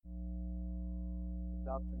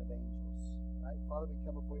Doctrine of Angels. Right? Father, we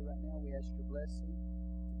come before you right now. We ask your blessing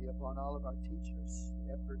to be upon all of our teachers,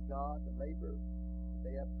 the effort, God, the labor that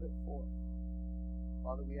they have put forth.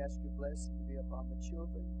 Father, we ask your blessing to be upon the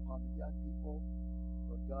children, upon the young people.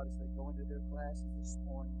 Lord God, as they go into their classes this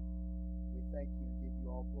morning, we thank you and give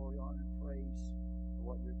you all glory, honor, and praise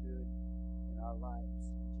for what you're doing in our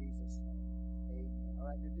lives. In Jesus' name, amen.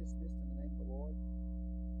 All right, you're dismissed in the name of the Lord.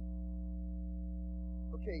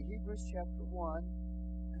 Okay, Hebrews chapter 1,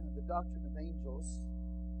 the Doctrine of Angels.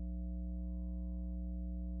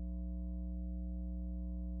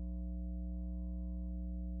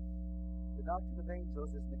 The Doctrine of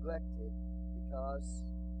Angels is neglected because,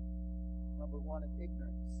 number one, of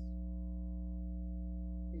ignorance.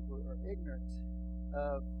 People are ignorant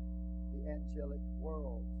of the angelic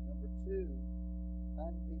world. Number two,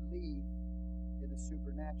 unbelief in the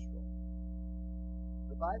supernatural.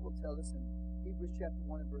 The Bible tells us in Hebrews chapter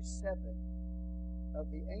 1 and verse 7, of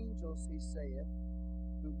the angels he saith,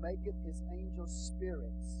 who maketh his angels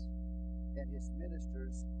spirits, and his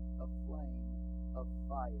ministers a flame of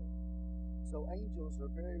fire. So angels are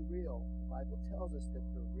very real. The Bible tells us that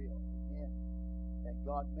they're real. Amen. And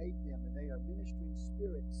God made them, and they are ministering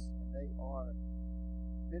spirits, and they are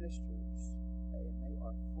ministers, and they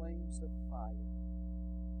are flames of fire.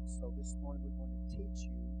 So this morning we're going to teach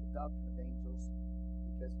you the doctrine of angels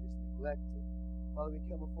because it is neglected. Father, we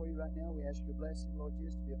come before you right now. We ask your blessing, Lord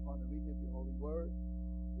Jesus, to be upon the reading of your holy word.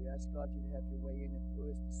 We ask, God, you to have your way in and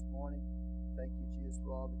through us this morning. Thank you, Jesus,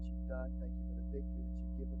 for all that you've done. Thank you for the victory that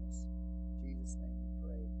you've given us. In Jesus' name we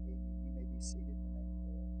pray. Amen. You may be seated in the name of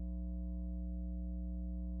the Lord.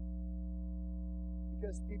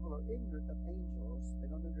 Because people are ignorant of angels,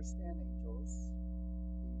 they don't understand angels,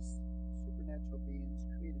 these supernatural beings,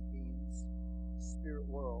 created beings, spirit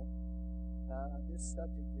world. This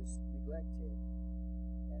subject is neglected.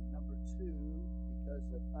 And number two, because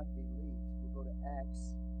of unbelief. We go to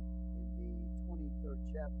Acts in the 23rd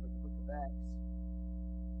chapter of the book of Acts.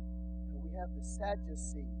 And we have the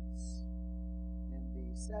Sadducees. And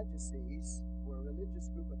the Sadducees were a religious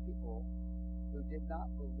group of people who did not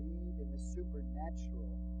believe in the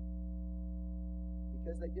supernatural.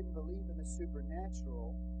 Because they didn't believe in the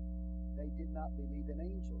supernatural, they did not believe in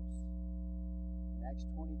angels. In Acts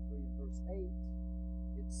 23 and verse 8,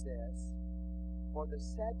 it says, for the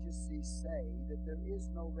Sadducees say that there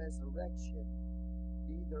is no resurrection,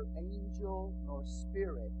 neither angel nor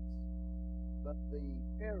spirit, but the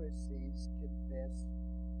Pharisees confess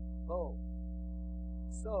both.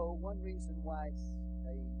 So, one reason why it's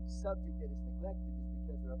a subject that is neglected is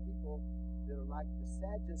because there are people that are like the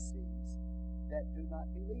Sadducees that do not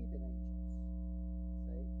believe in angels.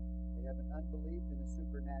 See? They have an unbelief in the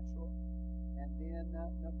supernatural. And then,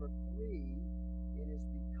 number three, it is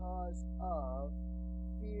because of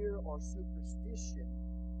fear or superstition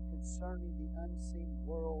concerning the unseen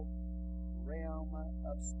world realm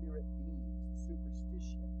of spirit beings, the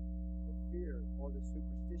superstition, the fear or the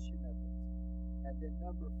superstition of it. And then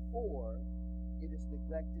number four, it is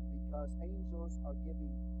neglected because angels are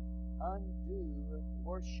giving undue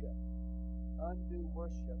worship. Undue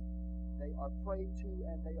worship. They are prayed to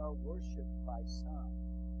and they are worshipped by some.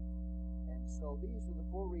 And so these are the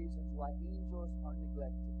four reasons why angels are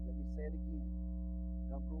neglected. Let me say it again.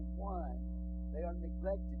 Number one, they are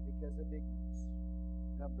neglected because of ignorance.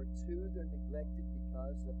 Number two, they're neglected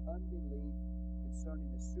because of unbelief concerning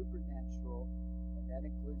the supernatural, and that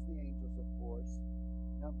includes the angels, of course.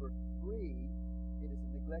 Number three, it is a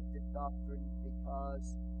neglected doctrine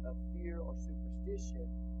because of fear or superstition.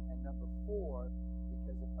 And number four,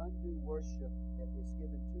 because of undue worship that is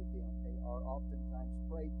given to them. They are oftentimes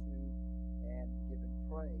prayed to and given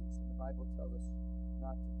praise. And the Bible tells us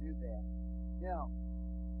not to do that. Now,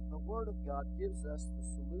 the Word of God gives us the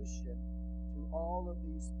solution to all of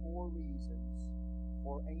these four reasons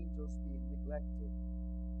for angels being neglected.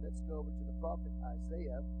 Let's go over to the prophet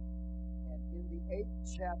Isaiah. And in the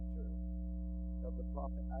 8th chapter of the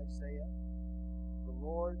prophet Isaiah, the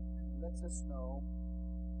Lord lets us know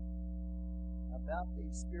about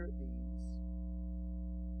these spirit beings.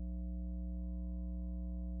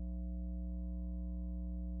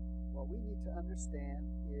 What we need to understand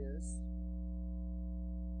is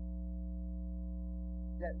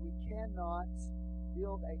that we cannot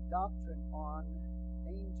build a doctrine on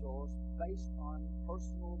angels based on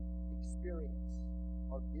personal experience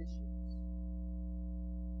or visions.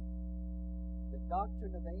 The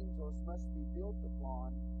doctrine of angels must be built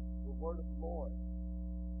upon the Word of the Lord.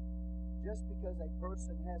 Just because a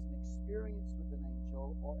person has an experience with an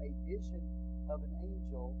angel or a vision of an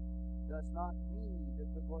angel does not mean that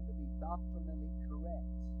they're going to be doctrinally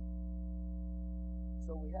correct.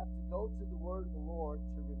 So we have to go to the Word of the Lord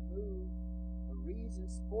to remove the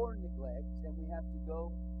reasons for neglect, and we have to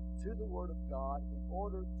go to the Word of God in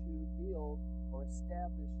order to build or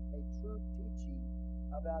establish a true teaching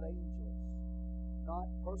about angels, not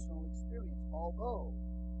personal experience. Although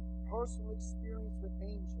personal experience with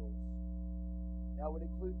angels, that would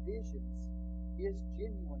include visions, is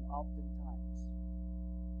genuine oftentimes.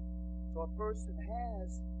 So a person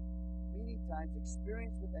has many times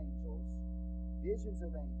experience with angels, visions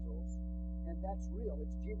of angels, and that's real,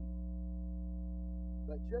 it's genuine.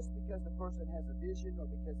 But just because the person has a vision or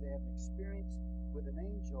because they have an experience with an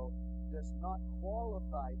angel does not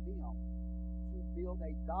qualify them to build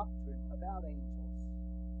a doctrine about angels.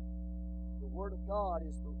 The Word of God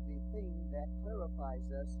is the thing that clarifies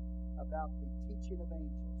us about the teaching of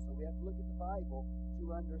angels. So we have to look at the Bible to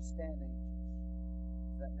understand angels.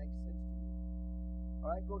 Does that make sense to you? All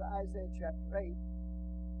right, go to Isaiah chapter 8.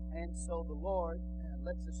 And so the Lord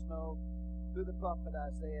lets us know through the prophet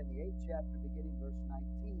Isaiah in the 8th chapter, beginning verse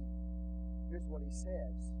 19. Here's what he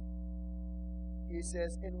says. He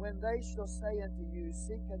says, "And when they shall say unto you,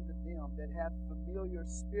 seek unto them that have familiar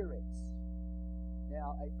spirits."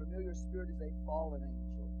 Now, a familiar spirit is a fallen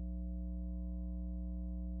angel.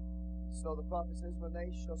 So the prophet says, "When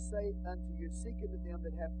they shall say unto you, seek unto them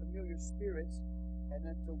that have familiar spirits, and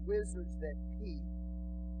unto wizards that peep,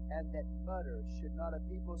 and that mutter, should not a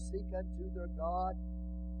people seek unto their God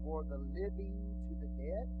for the living to the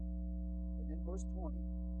dead?" And then verse 20,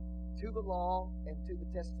 "To the law and to the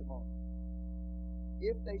testimony.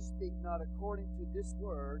 If they speak not according to this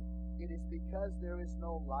word, it is because there is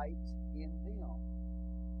no light in them."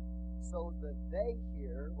 So the they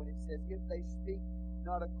here, when it says, if they speak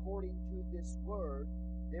not according to this word,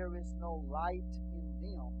 there is no light in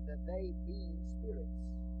them, the they being spirits.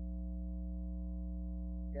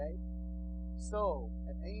 Okay? So,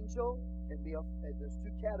 an angel can be, there's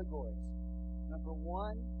two categories. Number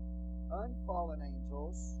one, unfallen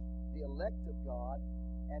angels, the elect of God,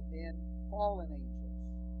 and then fallen angels.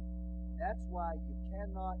 That's why you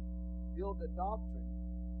cannot build a doctrine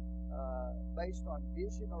based on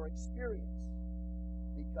vision or experience.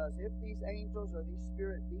 Because if these angels or these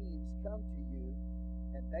spirit beings come to you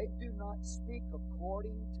and they do not speak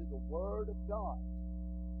according to the Word of God,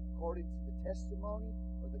 according to the testimony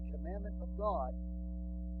or the commandment of God,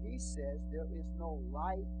 he says there is no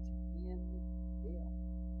light in them.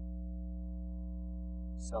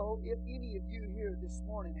 So if any of you here this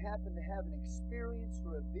morning happen to have an experience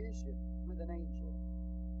or a vision with an angel,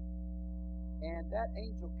 and that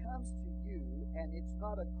angel comes to you and it's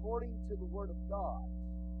not according to the Word of God,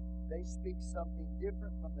 they speak something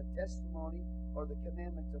different from the testimony or the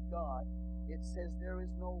commandments of God, it says there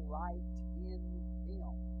is no light in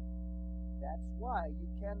them. That's why you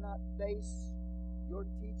cannot base your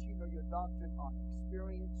teaching or your doctrine on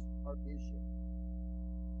experience or vision.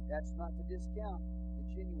 That's not to discount the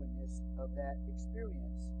genuineness of that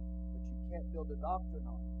experience, but you can't build a doctrine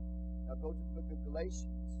on it. Now go to the book of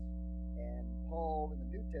Galatians, and Paul in the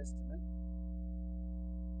New Testament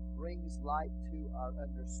brings light to our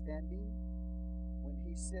understanding when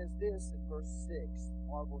he says this in verse 6,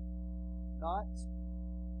 I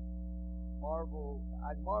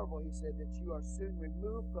marvel, he said, that you are soon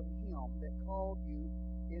removed from him that called you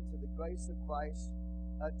into the grace of Christ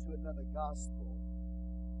unto another gospel,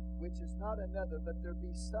 which is not another, but there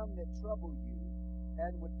be some that trouble you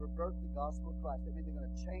and would pervert the gospel of Christ. That means they're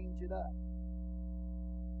going to change it up.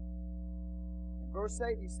 In verse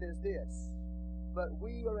 8 he says this, but though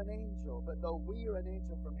we are an angel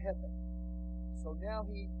from heaven. So now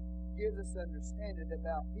he gives us understanding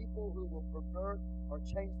about people who will pervert or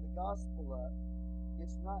change the gospel up.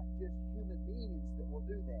 It's not just human beings that will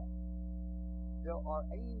do that. There are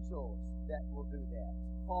angels that will do that,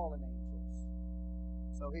 fallen angels.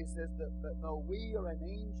 So he says that, but though we are an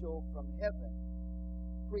angel from heaven,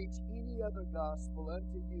 preach any other gospel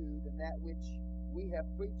unto you than that which we have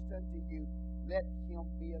preached unto you, let him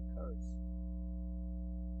be accursed.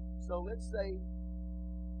 So let's say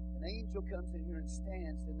an angel comes in here and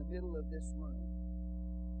stands in the middle of this room,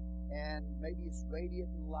 and maybe it's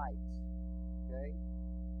radiant and light. Okay?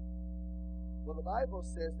 Well, the Bible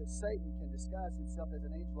says that Satan can disguise himself as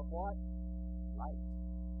an angel of what? Light.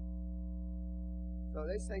 So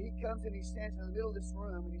they say he comes and he stands in the middle of this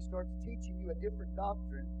room and he starts teaching you a different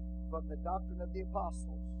doctrine from the doctrine of the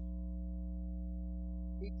apostles.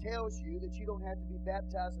 He tells you that you don't have to be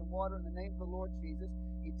baptized in water in the name of the Lord Jesus.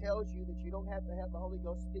 He tells you that you don't have to have the Holy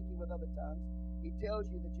Ghost speaking with other tongues. He tells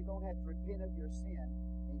you that you don't have to repent of your sin.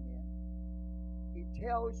 Amen. He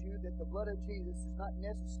tells you that the blood of Jesus is not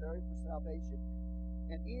necessary for salvation.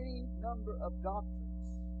 And any number of doctrines.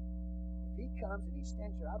 If he comes and he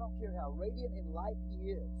stands here, I don't care how radiant in light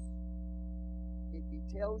he is, if he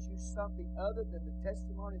tells you something other than the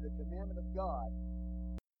testimony, the commandment of God,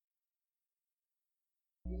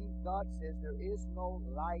 God says there is no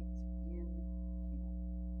light in him.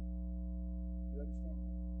 You understand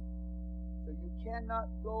that? So you cannot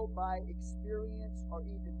go by experience or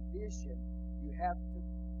even vision. You have to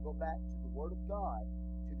go back to the Word of God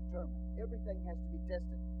to determine. Everything has to be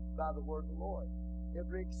tested by the Word of the Lord.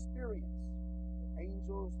 Every experience with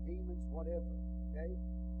angels, demons, whatever. Okay?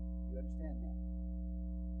 You understand that?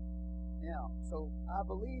 Now, so I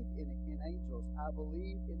believe in angels. I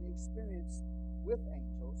believe in the experience with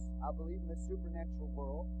angels. I believe in the supernatural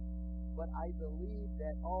world. But I believe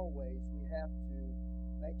that always we have to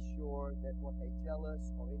make sure that what they tell us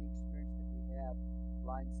or any experience that we have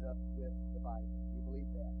lines up with the Bible. Do you believe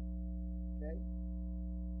that? Okay?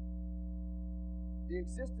 The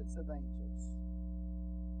existence of angels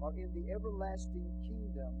are in the everlasting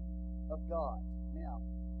kingdom of God. Now,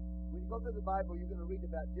 when you go through the Bible, you're going to read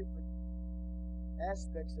about different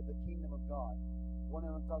aspects of the kingdom of God. One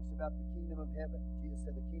of them talks about the kingdom of heaven. Jesus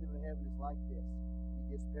said the kingdom of heaven is like this. And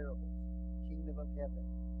he gives parables. Kingdom of heaven.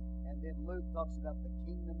 And then Luke talks about the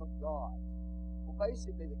kingdom of God. Well,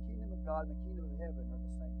 basically, the kingdom of God and the kingdom of heaven are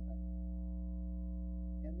the same thing.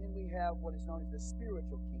 And then we have what is known as the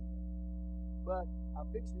spiritual kingdom. But I'm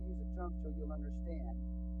fixing to use a term so you'll understand.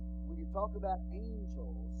 When you talk about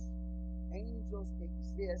angels, angels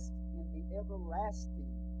exist in the everlasting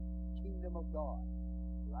kingdom of God.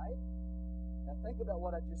 Right? Now think about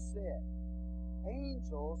what I just said.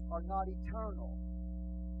 Angels are not eternal.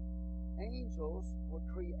 Angels were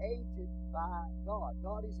created by God.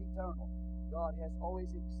 God is eternal. God has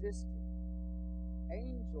always existed.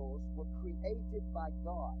 Angels were created by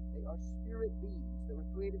God. They are spirit beings. They were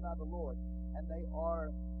created by the Lord. And they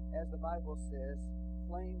are, as the Bible says,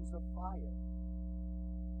 flames of fire.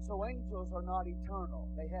 So angels are not eternal.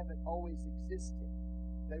 They haven't always existed.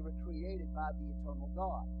 They were created by the eternal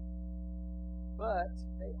God. But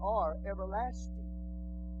they are everlasting.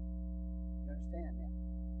 You understand now?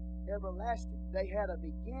 Everlasting. They had a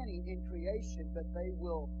beginning in creation, but they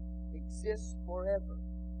will exist forever.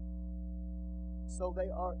 So they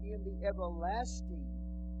are in the everlasting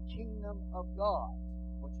kingdom of God,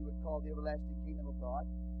 what you would call the everlasting kingdom of God,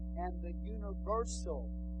 and the universal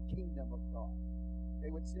kingdom of God. Okay,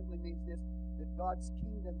 which simply means this, that God's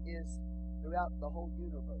kingdom is throughout the whole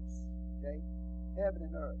universe. Okay? Heaven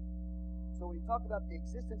and earth. So when you talk about the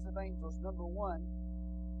existence of angels, number one,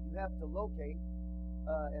 you have to locate,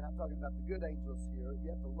 and I'm talking about the good angels here, you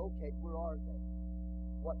have to locate where are they?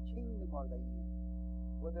 What kingdom are they in?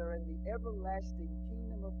 Well, they're in the everlasting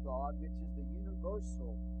kingdom of God, which is the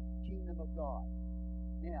universal kingdom of God.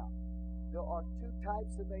 Now, there are two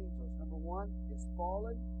types of angels. Number one is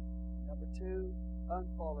fallen. Number two,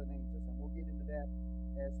 unfallen angels. And we'll get into that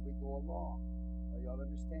as we go along. Are y'all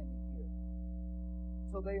understanding here?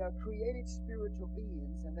 So they are created spiritual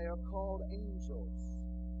beings, and they are called angels.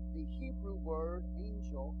 The Hebrew word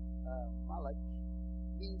angel, malak,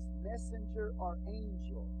 means messenger or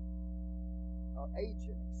angel, or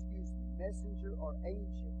agent, messenger or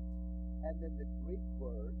agent. And then the Greek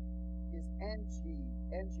word is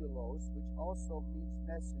angelos, which also means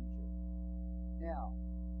messenger. Now,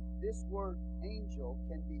 this word angel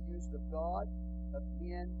can be used of God, of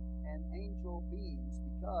men, and angel beings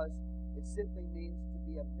because it simply means to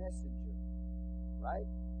be a messenger, right?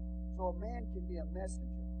 So a man can be a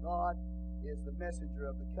messenger. God is the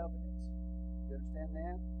messenger of the covenant. You understand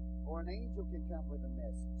that? Or an angel can come with a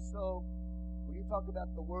message. So when you talk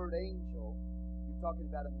about the word angel, you're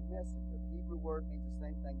talking about a messenger. The Hebrew word means the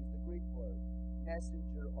same thing as the Greek word,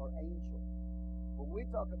 messenger or angel. When we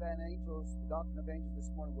talk about angels, the Doctrine of Angels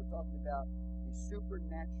this morning, we're talking about the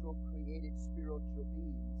supernatural created spiritual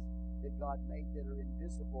beings that God made that are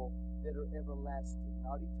invisible, that are everlasting.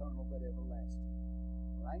 Not eternal, but everlasting.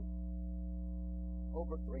 Right?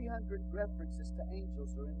 Over 300 references to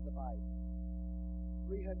angels are in the Bible.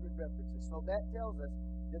 300 references. So that tells us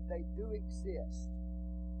that they do exist.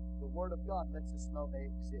 The Word of God lets us know they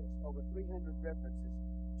exist. Over 300 references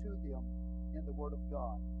to them in the Word of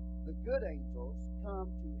God. The good angels come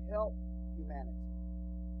to help humanity.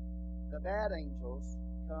 The bad angels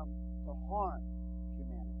come to harm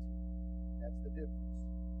humanity. That's the difference,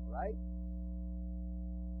 right?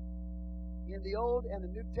 In the Old and the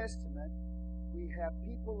New Testament, we have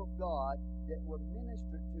people of God that were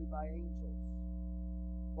ministered to by angels,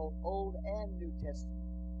 both Old and New Testament.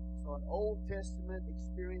 So an Old Testament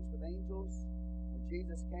experience with angels, when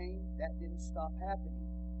Jesus came, that didn't stop happening.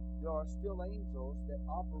 There are still angels that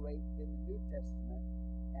operate in the New Testament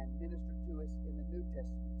and minister to us in the New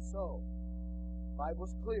Testament. So,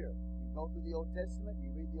 Bible's clear. You go through the Old Testament,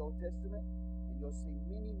 you read the Old Testament, and you'll see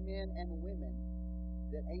many men and women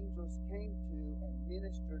that angels came to and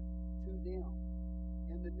ministered to them.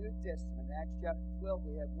 In the New Testament, Acts chapter 12,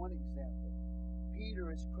 we have one example.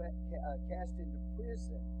 Peter is cast into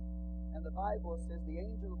prison, and the Bible says the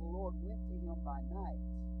angel of the Lord went to him by night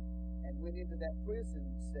and went into that prison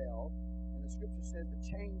cell, and the scripture says the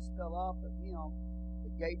chains fell off of him,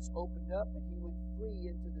 the gates opened up, and he went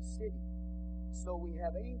free into the city. So we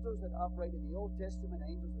have angels that operate in the Old Testament,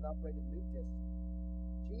 angels that operate in the New Testament.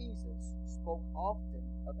 Jesus spoke often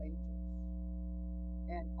of angels.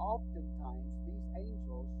 And oftentimes these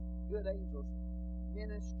angels, good angels,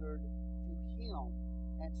 ministered to him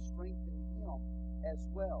and strengthened him as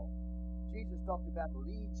well. Jesus talked about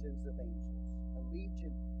legions of angels. A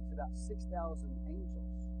legion is about 6,000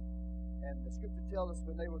 angels. And the scripture tells us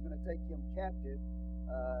when they were going to take him captive,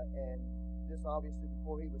 and this obviously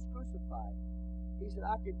before he was crucified, he said,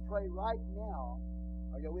 I could pray right now,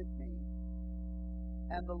 are you with me?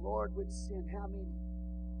 And the Lord would send how many?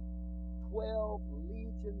 12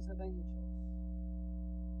 legions of angels.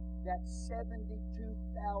 That's 72,000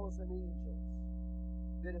 angels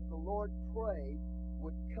that if the Lord prayed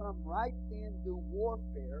would come right then do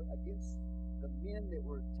warfare against the men that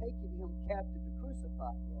were taking him captive to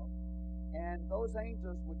crucify him. And those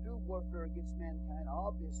angels would do warfare against mankind.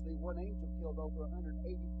 Obviously, one angel killed over 180,000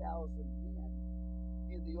 men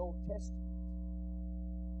in the Old Testament.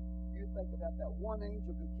 You think about that. One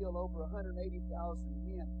angel could kill over 180,000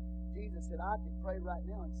 men. Jesus said, I could pray right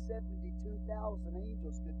now, and 72,000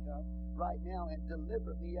 angels could come right now and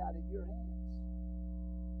deliver me out of your hands.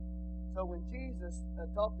 So when Jesus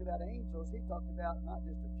talked about angels, he talked about not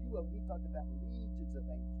just a few of them, he talked about legions of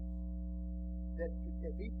angels that could,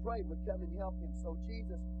 if he prayed, would come and help him. So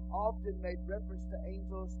Jesus often made reference to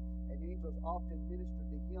angels, and angels often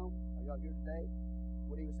ministered to him. Are y'all here today?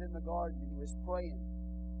 When he was in the garden and he was praying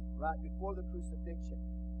right before the crucifixion,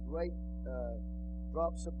 great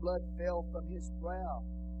drops of blood fell from his brow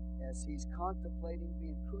as he's contemplating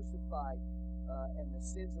being crucified and the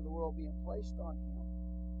sins of the world being placed on him.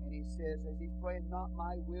 And he says, as he's praying, not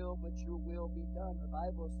my will, but your will be done. The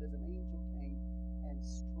Bible says an angel came and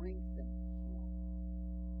strengthened him.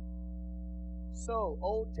 So,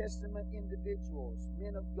 Old Testament individuals,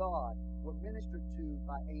 men of God, were ministered to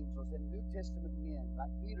by angels, and New Testament men,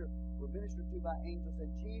 like Peter, were ministered to by angels, and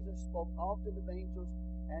Jesus spoke often of angels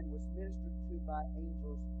and was ministered to by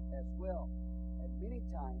angels as well. And many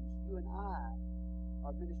times, you and I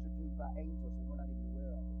are ministered to by angels, and we're not even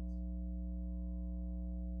aware of it.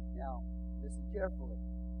 Now, listen carefully.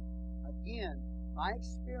 Again, my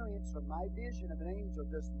experience or my vision of an angel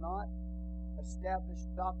does not establish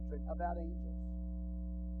doctrine about angels.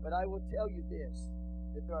 But I will tell you this,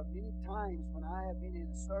 that there are many times when I have been in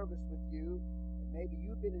a service with you, and maybe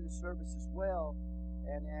you've been in a service as well,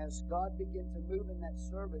 and as God began to move in that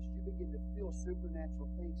service, you begin to feel supernatural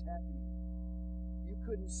things happening. You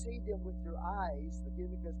couldn't see them with your eyes, again,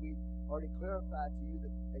 because we already clarified to you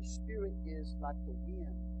that a spirit is like the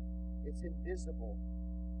wind. It's invisible.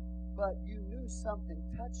 But you knew something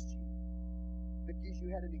touched you because you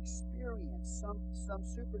had an experience, some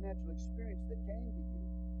supernatural experience that came to you.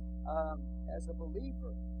 As a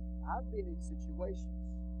believer, I've been in situations,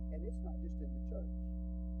 and it's not just in the church,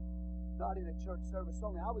 not in a church service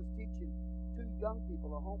only. I was teaching 2 young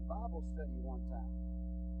people a home Bible study one time,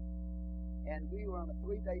 and we were on a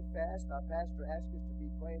 3-day fast. Our pastor asked us to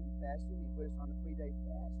be praying and fasting. He put us on a 3-day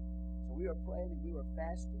fast, so we were praying and we were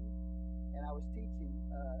fasting, and I was teaching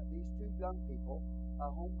these 2 young people a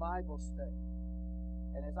home Bible study.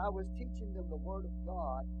 And as I was teaching them the Word of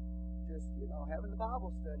God, just, having the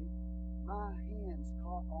Bible study, my hands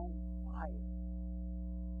caught on fire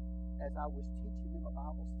as I was teaching them a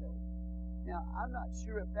Bible study. Now, I'm not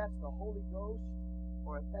sure if that's the Holy Ghost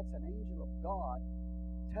or if that's an angel of God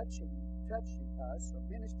touching us or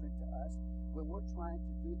ministering to us when we're trying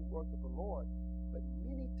to do the work of the Lord. But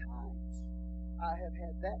many times I have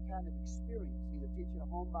had that kind of experience, either teaching a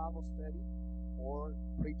home Bible study or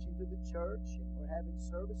preaching to the church, and we're having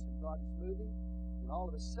service and God is moving, and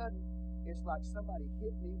all of a sudden it's like somebody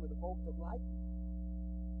hit me with a bolt of lightning.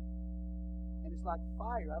 And it's like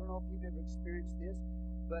fire. I don't know if you've ever experienced this,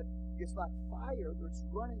 but it's like fire that's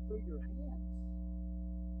running through your hands.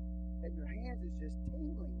 And your hands is just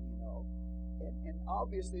tingling, And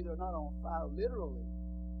obviously they're not on fire literally,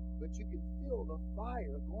 but you can feel the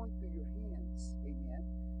fire going through your hands. Amen.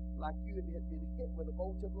 Like you had been hit with a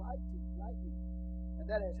bolt of lightning. And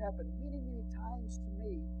that has happened many, many times to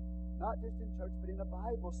me, not just in church, but in a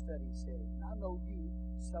Bible study setting. And I know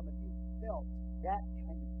some of you felt that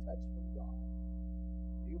kind of touch from God.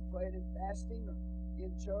 But You're praying and fasting or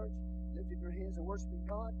in church, lifting your hands and worshiping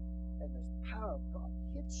God, and the power of God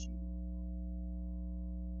hits you.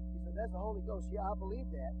 He said, that's the Holy Ghost. Yeah, I believe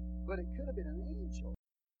that. But it could have been an angel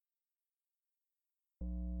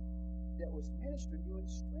that was ministering you and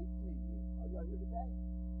strengthening you. Are y'all here today?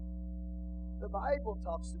 The Bible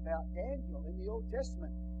talks about Daniel in the Old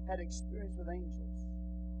Testament had experience with angels.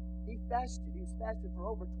 He fasted. He was fasting for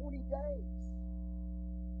over 20 days.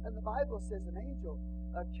 And the Bible says an angel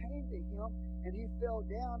came to him, and he fell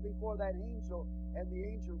down before that angel, and the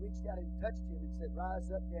angel reached out and touched him and said,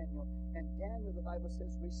 rise up, Daniel. And Daniel, the Bible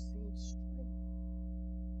says, received strength.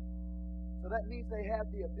 So that means they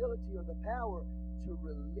have the ability or the power to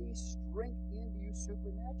release strength into you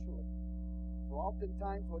supernaturally. So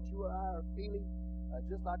oftentimes what you or I are feeling,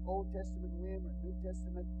 just like Old Testament women or New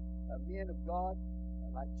Testament men of God,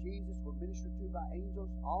 like Jesus, were ministered to by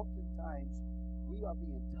angels. Oftentimes we are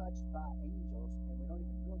being touched by angels and we don't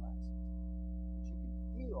even realize it. But you can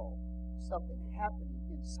feel something happening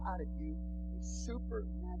inside of you, a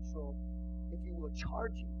supernatural, if you will,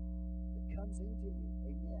 charging that comes into you.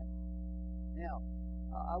 Amen. Now,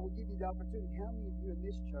 I will give you the opportunity. How many of you in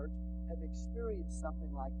this church have experienced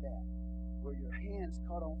something like that? Where your hands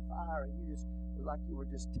caught on fire and you just, like you were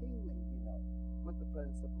just tingling, with the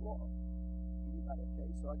presence of the Lord. Anybody? Okay,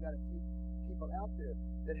 so I got a few people out there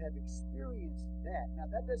that have experienced that. Now,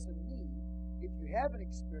 that doesn't mean, if you haven't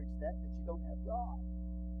experienced that you don't have God.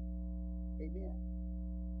 Amen.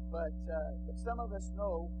 But some of us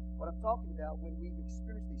know what I'm talking about when we've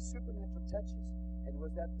experienced these supernatural touches. And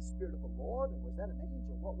was that the Spirit of the Lord, or was that an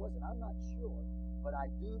angel? What was it? I'm not sure. But I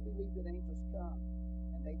do believe that angels come,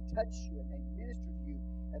 and they touch you, and they minister to you,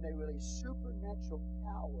 and they release supernatural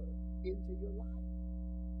power into your life.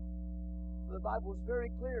 So the Bible is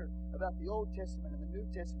very clear about the Old Testament and the New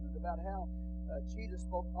Testament, about how Jesus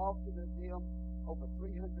spoke often to them. Over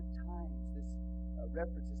 300 times this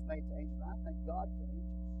reference is made to angels. And I thank God for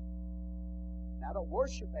angels. Now, I don't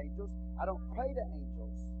worship angels. I don't pray to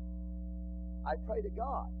angels. I pray to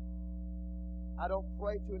God. I don't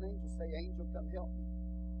pray to an angel, say, angel, come help me.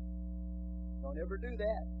 Don't ever do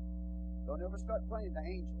that. Don't ever start praying to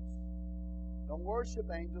angels. Don't worship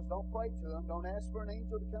angels. Don't pray to them. Don't ask for an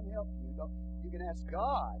angel to come help you. You can ask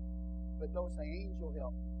God, but don't say, angel,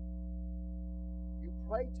 help me. You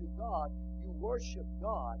pray to God. You worship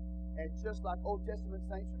God. And just like Old Testament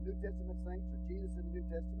saints or New Testament saints or Jesus in the New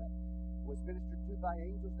Testament was ministered to by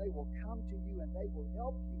angels, they will come to you and they will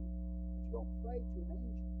help you. You don't pray to an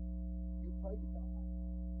angel. You pray to God.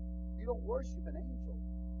 You don't worship an angel.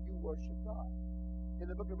 You worship God. In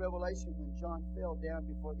the book of Revelation, when John fell down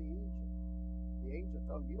before the angel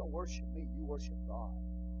told him, you don't worship me, you worship God.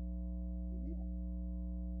 Amen.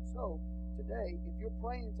 So, today, if you're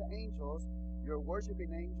praying to angels, you're worshiping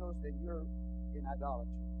angels, then you're in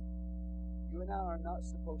idolatry. You and I are not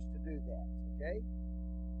supposed to do that. Okay?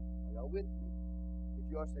 Are y'all with me? If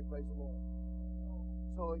you are, say praise the Lord.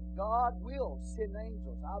 So God will send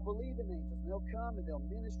angels. I believe in angels. They'll come and they'll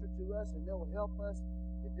minister to us and they'll help us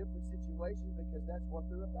in different situations because that's what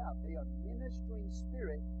they're about. They are ministering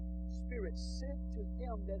spirits sent to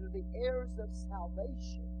them that are the heirs of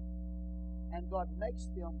salvation. And God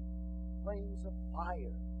makes them flames of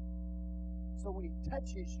fire. So when He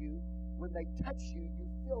touches you, when they touch you, you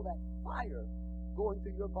feel that fire going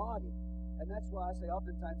through your body. And that's why I say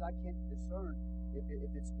oftentimes I can't discern if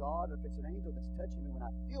it's God or if it's an angel that's touching me when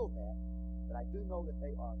I feel that. But I do know that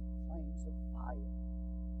they are flames of fire.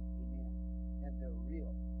 Amen. And they're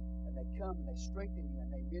real. And they come and they strengthen you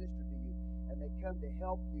and they minister to you. And they come to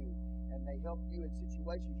help you. And they help you in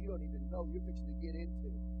situations you don't even know you're fixing to get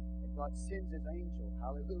into. And God sends His angel.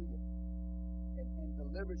 Hallelujah. And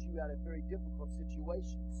delivers you out of very difficult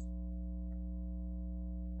situations.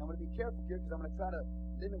 I'm going to be careful here because I'm going to try to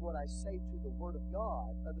limit what I say to the Word of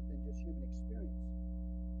God other than just human experience.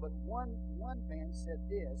 But one man said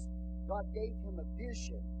this. God gave him a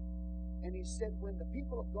vision, and he said when the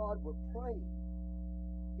people of God were praying,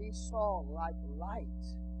 he saw like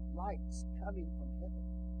lights coming from heaven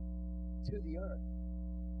to the earth.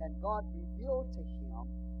 And God revealed to him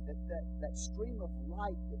that stream of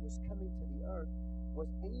light that was coming to the earth was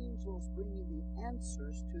angels bringing the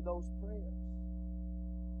answers to those prayers.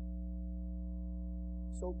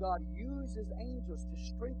 So God uses angels to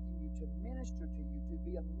strengthen you, to minister to you, to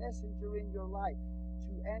be a messenger in your life,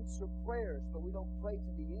 to answer prayers. But we don't pray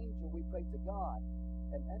to the angel, we pray to God.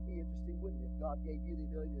 And that'd be interesting, wouldn't it, if God gave you the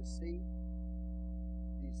ability to see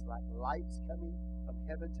these like lights coming from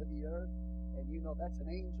heaven to the earth, and you know that's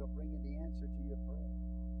an angel bringing the answer to your prayer.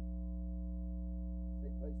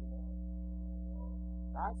 Say praise the Lord.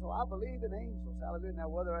 So I believe in angels. Hallelujah. Now,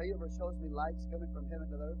 whether he ever shows me lights coming from heaven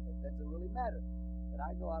to earth, that doesn't really matter. But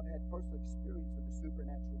I know I've had personal experience with the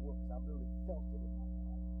supernatural world because I've literally felt it in my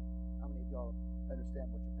body. How many of y'all understand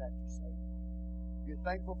what your pastor's saying? You're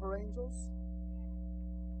thankful for angels?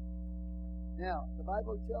 Now, the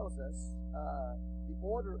Bible tells us the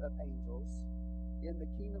order of angels in the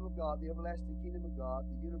kingdom of God, the everlasting kingdom of God,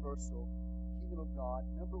 the universal kingdom of God.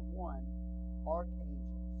 Number one,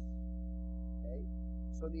 archangels. Okay?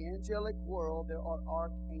 So in the angelic world, there are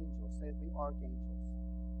archangels. Say with me, archangels.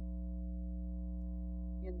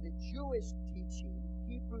 In the Jewish teaching,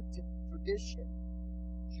 Hebrew tradition,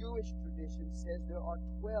 Jewish tradition says there are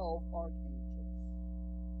 12 archangels.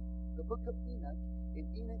 The book of Enoch, in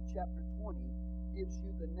Enoch chapter 20, gives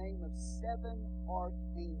you the name of 7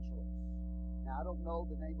 archangels. Now, I don't know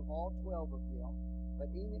the name of all 12 of them,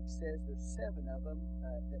 but Enoch says there's 7 of them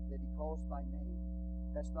that he calls by name.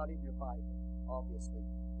 That's not in your Bible, obviously.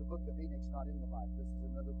 The book of Enoch's not in the Bible. This is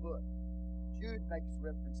another book. Jude makes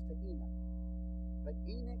reference to Enoch. But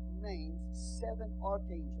Enoch names 7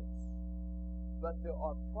 archangels. But there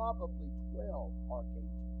are probably 12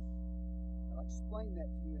 archangels. I'll explain that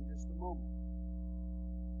to you in just a moment.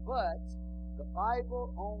 But the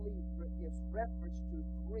Bible only gives reference to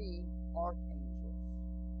 3 archangels.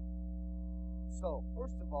 So,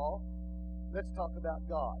 first of all, let's talk about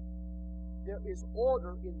God. There is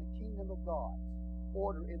order in the kingdom of God.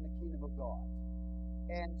 Order in the kingdom of God.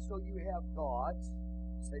 And so you have God.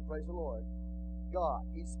 Say, praise the Lord. God.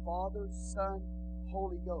 He's Father, Son,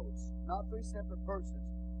 Holy Ghost. Not 3 separate persons.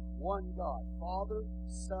 One God. Father,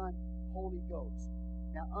 Son, Holy Ghost.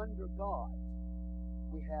 Now, under God,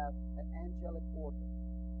 we have an angelic order.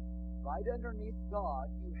 Right underneath God,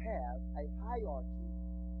 you have a hierarchy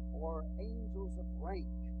or angels of rank.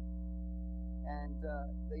 And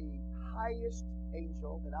the highest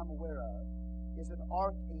angel that I'm aware of is an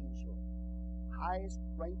archangel. Highest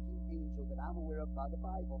ranking angel that I'm aware of by the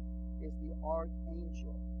Bible is the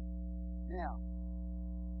archangel. Now,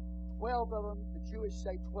 12 of them, the Jewish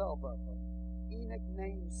say 12 of them. Enoch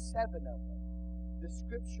names 7 of them. The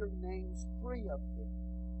scripture names 3 of them.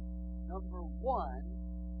 Number 1,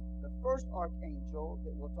 the first archangel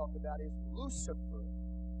that we'll talk about is Lucifer.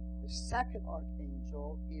 The second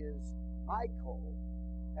archangel is Michael.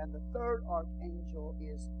 And the third archangel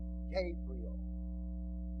is Gabriel.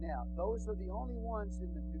 Now, those are the only ones in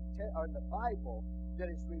the in the Bible that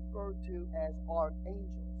is referred to as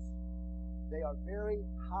archangels. They are very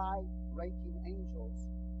high-ranking angels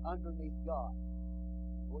underneath God.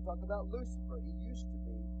 We'll talk about Lucifer. He used to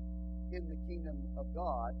be in the kingdom of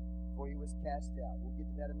God before he was cast out. We'll get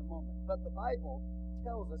to that in a moment. But the Bible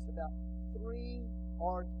tells us about 3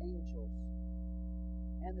 archangels.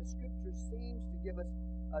 And the Scripture seems to give us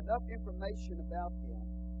enough information about them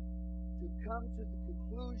to come to the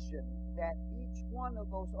conclusion that each one of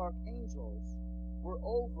those archangels were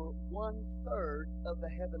over 1/3 of the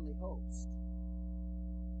heavenly host.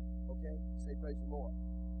 Okay? Say praise the Lord.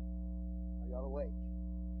 Are y'all awake?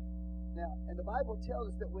 Now, and the Bible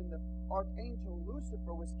tells us that when the archangel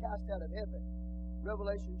Lucifer was cast out of heaven,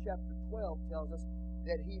 Revelation chapter 12 tells us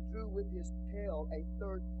that he drew with his tail a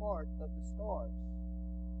 1/3 part of the stars.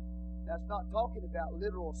 Now, it's not talking about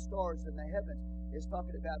literal stars in the heavens. It's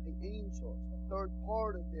talking about the angels. A 1/3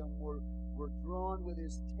 part of them were drawn with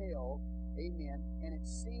his tail. Amen. And it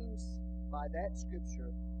seems by that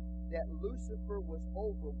scripture that Lucifer was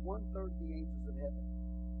over 1/3 of the angels of heaven.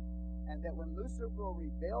 And that when Lucifer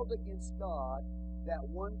rebelled against God, that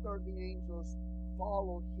 1/3 of the angels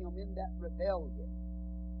followed him in that rebellion.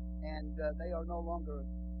 And they are no longer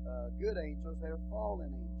good angels, they are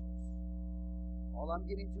fallen angels. All I'm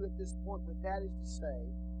getting to at this point with that is to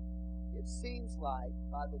say, it seems like,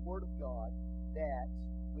 by the Word of God, that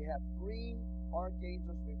we have 3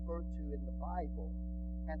 archangels referred to in the Bible,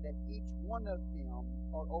 and that each one of them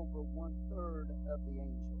are over 1/3 of the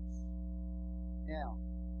angels. Now,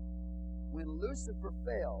 when Lucifer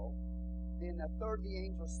fell, then 1/3 of the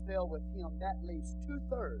angels fell with him. That leaves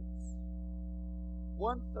 2/3.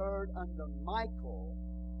 1/3 under Michael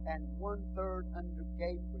and 1/3 under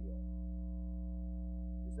Gabriel.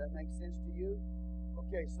 Does that make sense to you?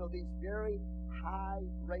 Okay, so these very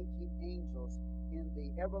high-ranking angels in the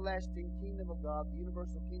everlasting kingdom of God, the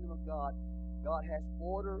universal kingdom of God, God has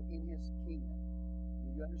order in His kingdom.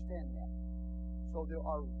 Do you understand that? So there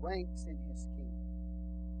are ranks in His kingdom.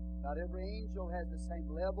 Not every angel has the same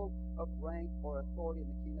level of rank or authority in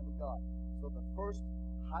the kingdom of God. So the first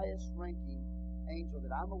highest ranking angel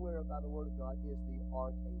that I'm aware of by the Word of God is the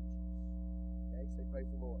archangels. Okay, say praise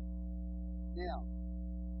the Lord. Now,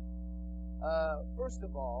 first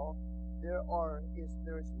of all,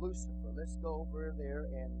 there is Lucifer. Let's go over there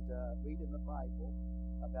and read in the Bible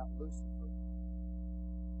about Lucifer.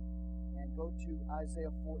 And go to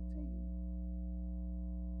Isaiah 14.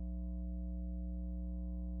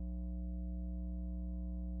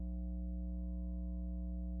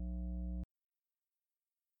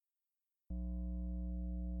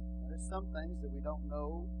 Now, there's some things that we don't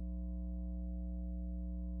know.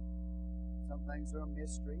 Some things are a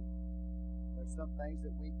mystery. There's some things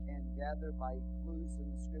that we can gather by clues in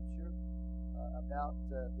the Scripture about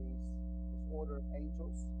this order of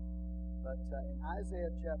angels. But in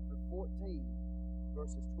Isaiah chapter 14,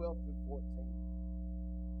 verses 12 through 14,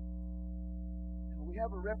 we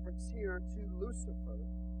have a reference here to Lucifer.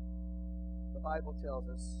 The Bible tells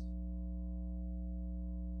us.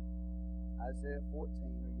 Isaiah 14,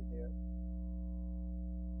 are you there?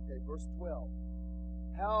 Okay, verse 12.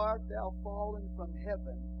 How art thou fallen from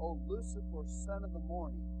heaven, O Lucifer, son of the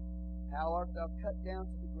morning? How art thou cut down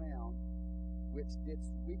to the ground, which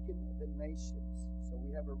didst weaken the nations? So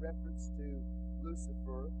we have a reference to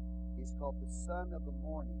Lucifer. He's called the son of the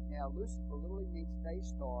morning. Now, Lucifer literally means day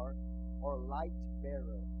star or light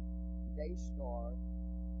bearer. Day star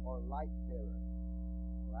or light bearer.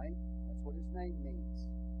 Right? That's what his name means.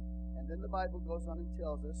 And then the Bible goes on and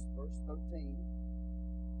tells us, verse 13,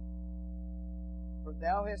 For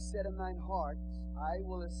thou hast said in thine heart, I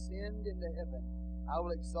will ascend into heaven. I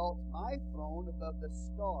will exalt my throne above the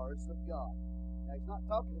stars of God. Now, he's not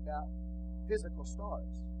talking about physical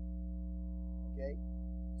stars. Okay?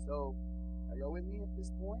 So, are y'all with me at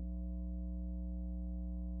this point?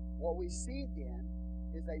 What we see then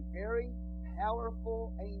is a very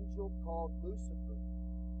powerful angel called Lucifer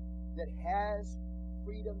that has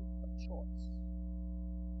freedom of choice.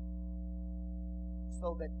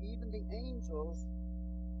 So that even the angels,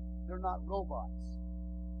 they're not robots.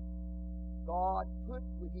 God when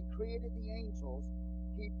He created the angels,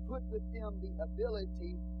 He put with them the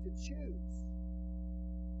ability to choose.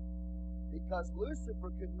 Because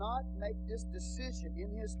Lucifer could not make this decision in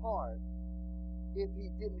his heart if he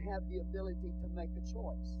didn't have the ability to make a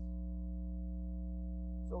choice.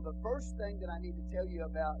 So the first thing that I need to tell you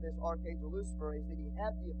about this archangel Lucifer is that he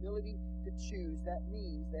had the ability to choose. That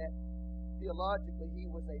means that theologically he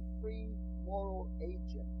was a free moral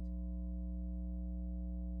agent.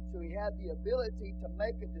 So he had the ability to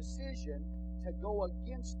make a decision to go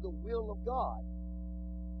against the will of God.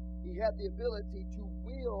 He had the ability to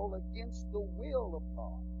will against the will of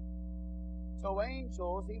God. So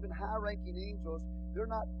angels, even high-ranking angels, they're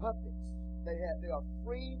not puppets. They are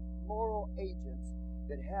free moral agents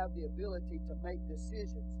that have the ability to make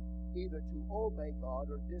decisions, either to obey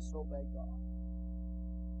God or disobey God.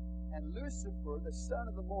 And Lucifer, the son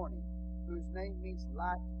of the morning, whose name means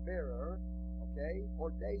light bearer, okay,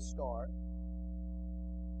 or day star,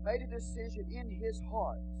 made a decision in his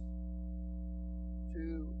heart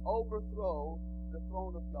to overthrow the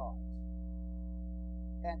throne of God.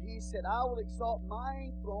 And he said, I will exalt my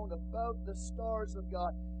throne above the stars of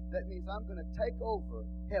God. That means I'm going to take over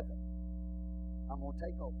heaven. I'm going to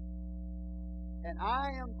take over. And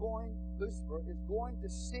Lucifer is going to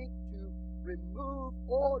seek to remove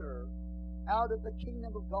order out of the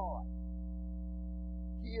kingdom of God.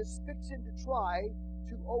 He is fixing to try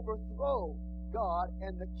to overthrow God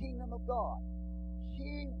and the kingdom of God.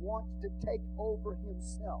 He wants to take over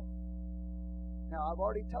himself. Now, I've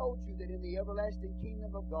already told you that in the everlasting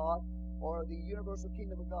kingdom of God, or the universal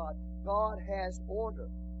kingdom of God, God has order.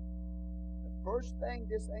 The first thing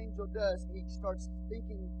this angel does, he starts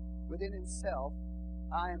thinking within himself,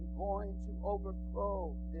 I am going to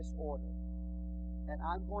overthrow this order. And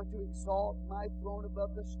I'm going to exalt my throne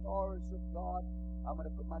above the stars of God. I'm going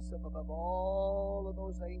to put myself above all of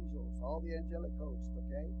those angels, all the angelic host,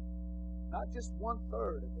 okay? Not just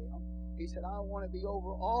 1/3 of them. He said, I want to be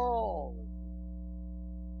over all of them.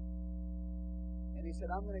 And he said,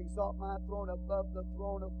 I'm going to exalt my throne above the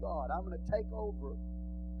throne of God. I'm going to take over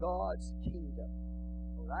God's kingdom.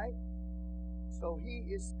 All right? So he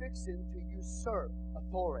is fixing to usurp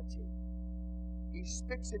authority. He's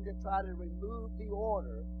fixing to try to remove the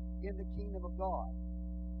order in the kingdom of God.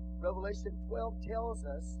 Revelation 12 tells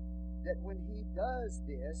us that when he does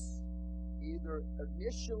this, either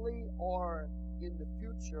initially or in the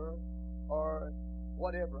future or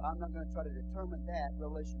whatever, I'm not going to try to determine that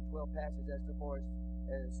Revelation 12 passage as far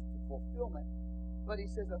as to fulfillment. But he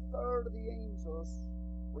says 1/3 of the angels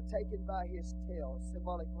were taken by his tail,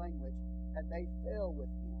 symbolic language, and they fell with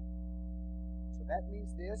him. So that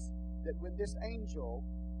means this, that when this angel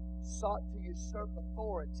sought to usurp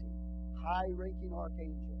authority, high-ranking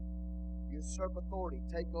archangel, usurp authority,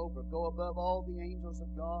 take over, go above all the angels of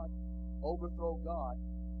God, overthrow God,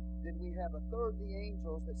 Then we have a third of the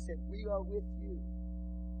angels that said, we are with you.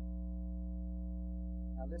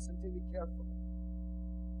 Now listen to me carefully.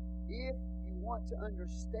 If you want to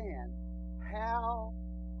understand how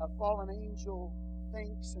a fallen angel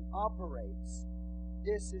thinks and operates,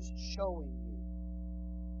 this is showing you.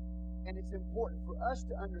 And it's important for us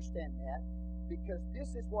to understand that, because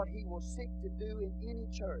this is what he will seek to do in any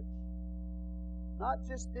church. Not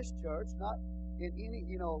just this church, not in any,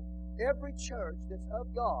 every church that's of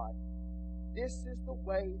God, this is the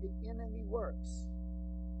way the enemy works.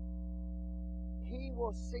 He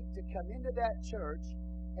will seek to come into that church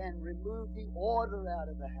and remove the order out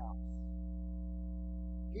of the house.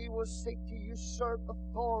 He will seek to usurp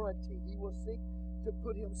authority. He will seek to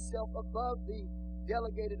put himself above the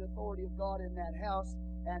delegated authority of God in that house.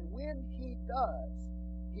 And when he does,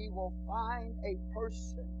 he will find a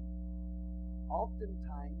person,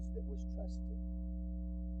 oftentimes that was trusted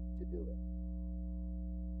to do it.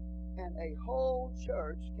 And a whole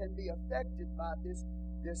church can be affected by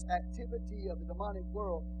this activity of the demonic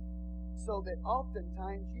world, so that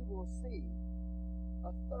oftentimes you will see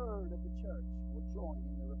a third of the church will join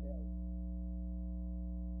in the rebellion.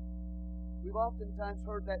 We've oftentimes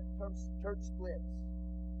heard that term church splits,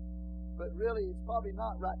 but really it's probably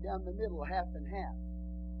not right down the middle, half and half.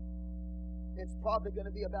 It's probably going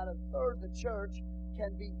to be about a third of the church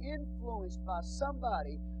can be influenced by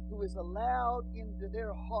somebody who is allowed into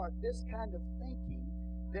their heart this kind of thinking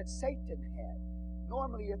that Satan had.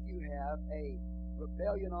 Normally, if you have a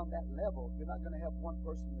rebellion on that level, you're not going to have one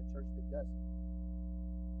person in the church that doesn't.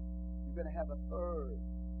 You're going to have a third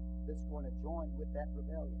that's going to join with that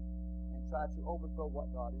rebellion and try to overthrow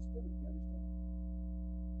what God is doing. You understand?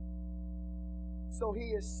 So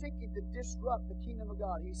he is seeking to disrupt the kingdom of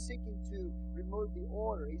God. He's seeking to remove the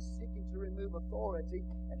order. He's seeking to remove authority,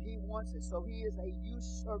 and he wants it. So he is a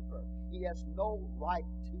usurper. He has no right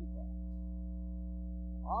to that.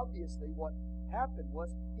 Obviously, what happened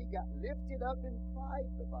was he got lifted up in pride,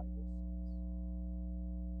 the Bible says.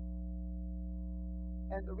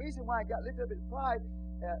 And the reason why he got lifted up in pride,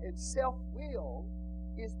 in self-will,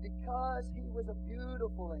 is because he was a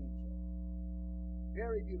beautiful angel.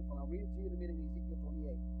 Very beautiful. I'll read it to you in a minute in Ezekiel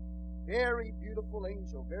 28. Very beautiful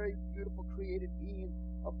angel, very beautiful created being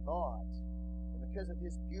of God. And because of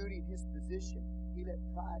his beauty and his position, he let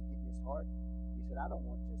pride get in his heart. He said, I don't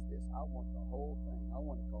want just this. I want the whole thing. I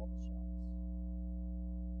want to call the shots.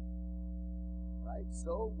 Right?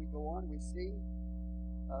 So we go on, we see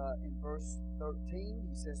in verse 13,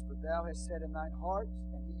 he says, for thou hast said in thine heart,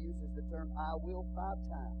 and he uses the term I will 5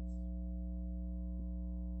 times.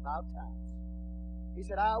 5 times. He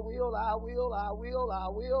said, I will, I will, I will, I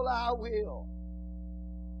will, I will.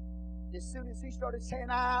 As soon as he started saying,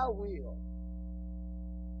 I will,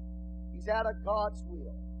 he's out of God's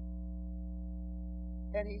will.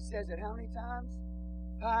 And he says it how many times?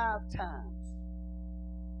 5 times.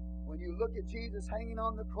 When you look at Jesus hanging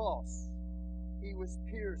on the cross, he was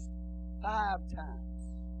pierced 5 times.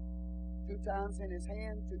 2 times in his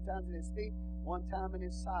hand, 2 times in his feet, 1 time in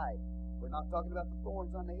his side. We're not talking about the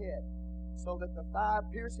thorns on the head. So that the 5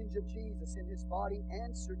 piercings of Jesus in his body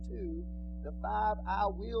answer to the 5 I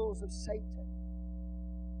wills of Satan,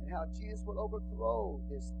 and how Jesus will overthrow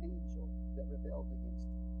this angel that rebelled against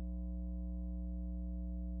him.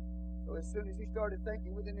 So as soon as he started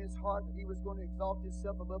thinking within his heart that he was going to exalt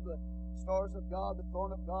himself above the stars of God, the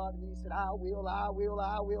throne of God, and then he said, I will, I will,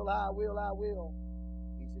 I will, I will, I will,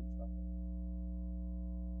 he's in trouble.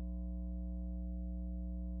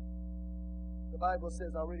 The Bible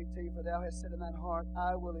says, I'll read it to you, for thou hast said in thine heart,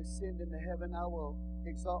 I will ascend into heaven, I will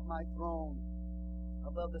exalt my throne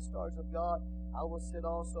above the stars of God. I will sit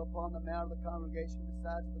also upon the mount of the congregation of the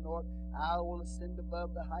sides of the north. I will ascend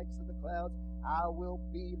above the heights of the clouds. I will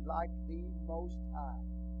be like the Most High.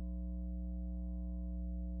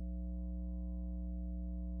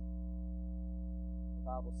 The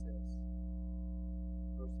Bible says,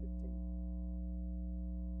 verse 15,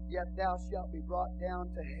 yet thou shalt be brought down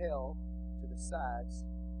to hell, to the sides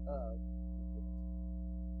of the pit.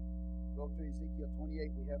 Go to Ezekiel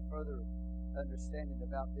 28. We have further understanding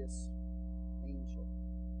about this angel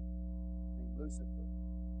named Lucifer.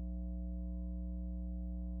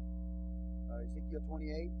 Ezekiel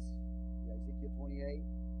 28. Yeah, Ezekiel 28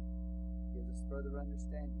 gives us further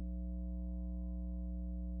understanding.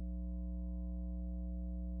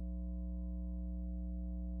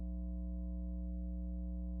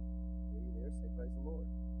 Are you there? Say praise the Lord.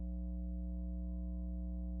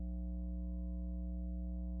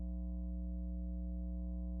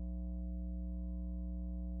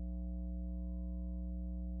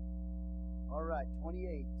 All right,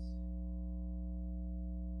 28.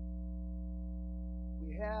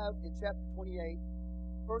 We have in chapter 28,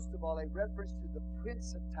 first of all, a reference to the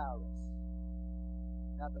Prince of Tyrus.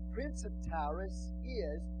 Now, the Prince of Tyrus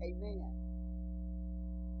is a man.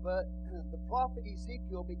 But the prophet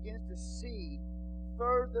Ezekiel begins to see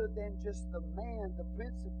further than just the man, the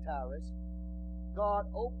Prince of Tyrus. God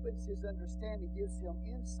opens his understanding, gives him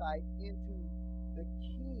insight into the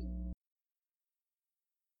king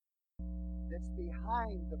that's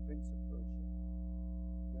behind the Prince of Persia.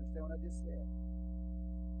 You understand what I just said?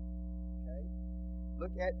 Okay.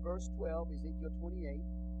 Look at verse 12, Ezekiel 28.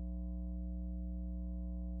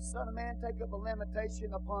 Son of man, take up a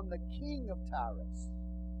lamentation upon the king of Tyrus.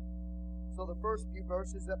 So the first few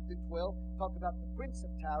verses up to 12 talk about the Prince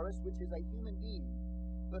of Tyrus, which is a human being.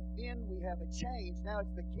 But then we have a change. Now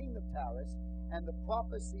it's the king of Tyrus, and the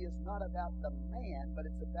prophecy is not about the man, but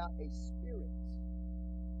it's about a spirit,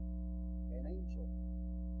 an angel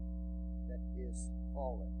that is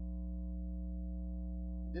fallen.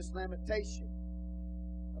 This lamentation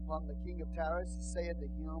upon the king of Tyrus saith to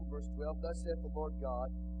him, verse 12, Thus saith the Lord God,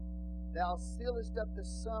 Thou sealest up the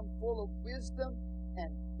sum full of wisdom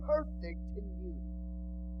and perfect in beauty.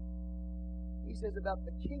 He says about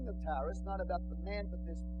the king of Tyrus, not about the man, but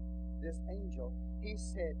this angel. He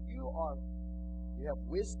said, you have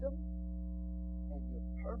wisdom and you're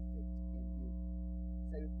perfect in beauty.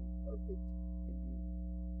 Say with me, perfect in beauty.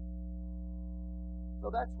 So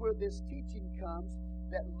that's where this teaching comes,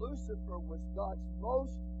 that Lucifer was God's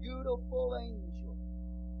most beautiful angel.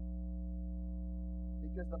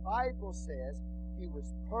 Because the Bible says he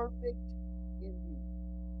was perfect in beauty.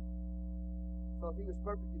 So if he was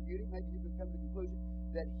perfect in beauty, maybe you can come to the conclusion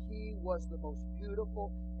that he was the most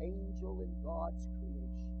beautiful angel in God's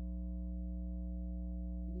creation.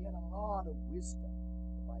 And he had a lot of wisdom,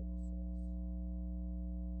 the Bible says.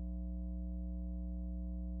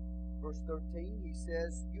 Verse 13, he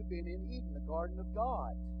says, You've been in Eden, the garden of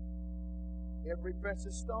God. Every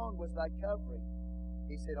precious stone was thy covering.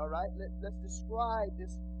 He said, all right, let's describe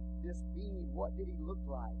this being. What did he look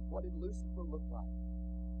like? What did Lucifer look like?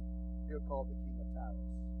 Here called the king of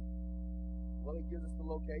Tyrus. Well, he gives us the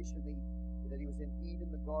location that he was in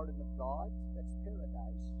Eden, the garden of God. That's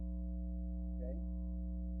paradise. Okay?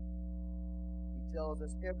 He tells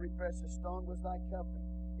us every precious stone was thy covering.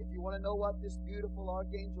 If you want to know what this beautiful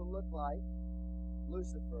archangel looked like,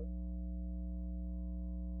 Lucifer,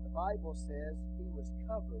 the Bible says he was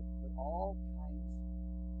covered with all kinds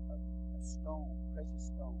of stone,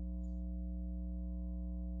 precious stones.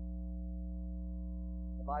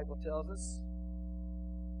 The Bible tells us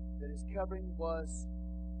that his covering was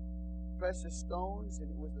precious stones, and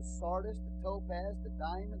it was the sardius, the topaz, the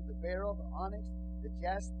diamond, the beryl, the onyx, the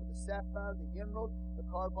jasper, the sapphire, the emerald, the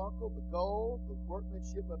carbuncle, the gold, the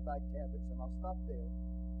workmanship of thy tabrets. And I'll stop there.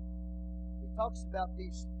 He talks about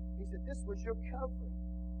these. He said, this was your covering.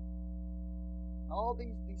 All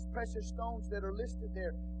these precious stones that are listed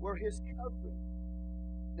there were his covering.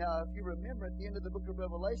 Now, if you remember at the end of the book of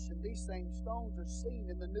Revelation, these same stones are seen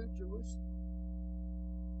in the New Jerusalem.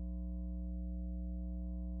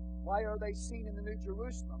 Why are they seen in the New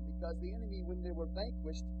Jerusalem? Because the enemy, when they were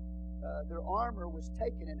vanquished, their armor was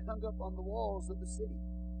taken and hung up on the walls of the city.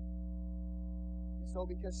 And so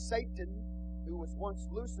because Satan, who was once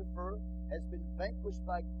Lucifer, has been vanquished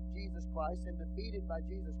by Jesus Christ and defeated by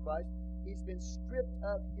Jesus Christ, he's been stripped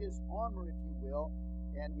of his armor, if you will,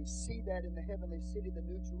 and we see that in the heavenly city, the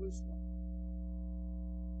New Jerusalem.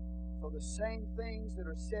 So the same things that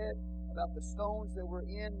are said about the stones that were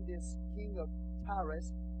in this king of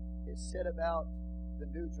Tyrus is said about the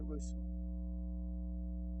New Jerusalem.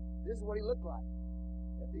 This is what he looked like.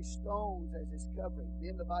 He had these stones as his covering.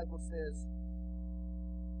 Then the Bible says,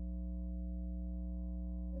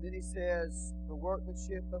 and then he says, the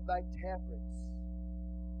workmanship of thy tabrets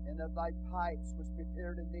and of thy pipes was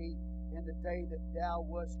prepared in thee in the day that thou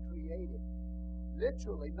wast created.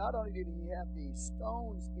 Literally, not only did he have these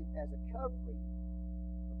stones as a covering,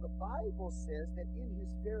 but the Bible says that in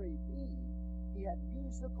his very being, he had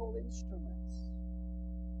musical instruments.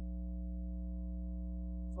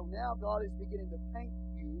 So now God is beginning to paint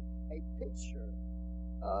you a picture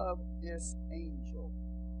of this angel.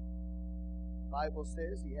 The Bible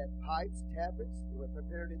says he had pipes, tabrets, they were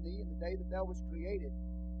prepared in thee in the day that thou wast created.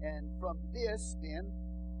 And from this, then,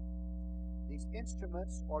 these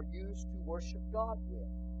instruments are used to worship God with.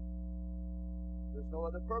 There's no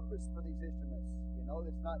other purpose for these instruments. You know,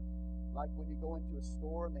 it's not like when you go into a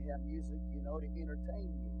store and they have music, you know, to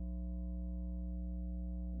entertain you,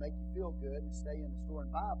 to make you feel good and stay in the store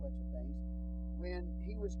and buy a bunch of things. When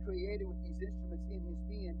he was created with these instruments in his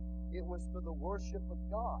being, it was for the worship of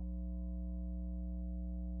God.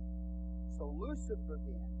 So Lucifer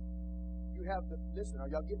then, you you have the, listen, are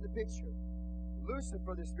y'all getting the picture?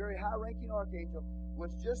 Lucifer, this very high-ranking archangel,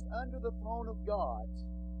 was just under the throne of God,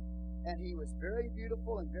 and he was very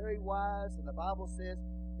beautiful and very wise, and the Bible says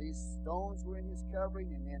these stones were in his covering,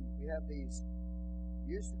 and then we have these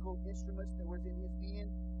musical instruments that was in his being.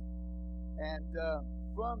 And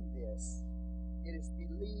from this, it is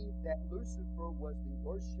believed that Lucifer was the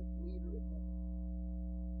worship leader in heaven.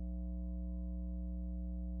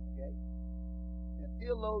 Okay? And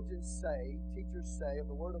theologians say, teachers say of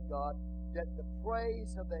the Word of God, that the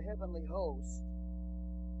praise of the heavenly host,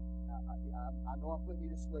 I know I'm putting you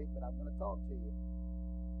to sleep, but I'm going to talk to you.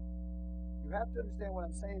 You have to understand what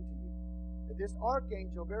I'm saying to you. That this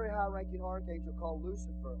archangel, very high-ranking archangel called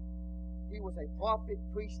Lucifer, he was a prophet,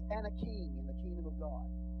 priest, and a king in the kingdom of God.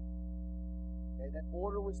 Okay, that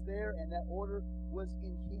order was there, and that order was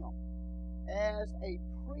in him. As a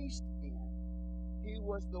priest then, he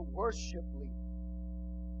was the worship leader.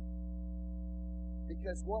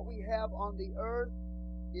 Because what we have on the earth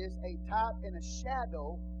is a type and a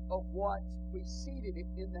shadow of what preceded it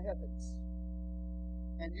in the heavens.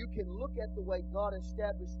 And you can look at the way God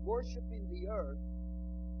established worship in the earth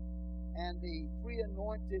and the three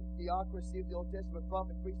anointed theocracy of the Old Testament,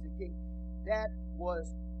 prophet, priest, and king. That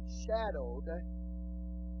was shadowed.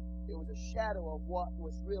 It was a shadow of what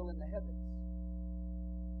was real in the heavens.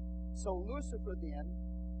 So Lucifer then,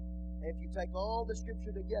 if you take all the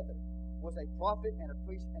scripture together, was a prophet and a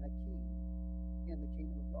priest and a king in the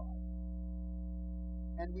kingdom of God.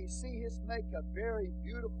 And we see his makeup very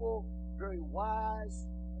beautiful, very wise.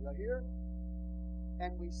 Are y'all here?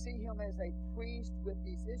 And we see him as a priest with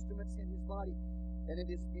these instruments in his body. And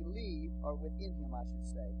it is believed, or within him I should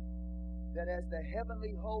say, that as the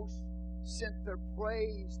heavenly hosts sent their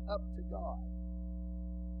praise up to God,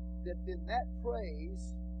 that then that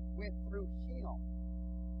praise went through him,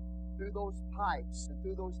 through those pipes and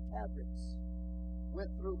through those tabrets, went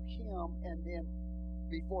through him, and then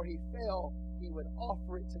before he fell, he would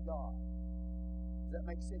offer it to God. Does that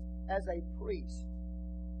make sense? As a priest.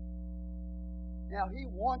 Now, he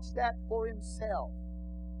wants that for himself.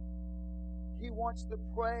 He wants the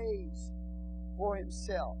praise for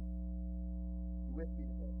himself. You with me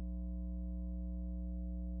today?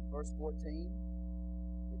 Verse 14,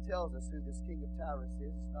 it tells us who this king of Tyrus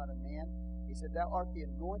is. It's not a man. He said, "Thou art the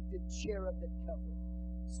anointed cherub that covereth."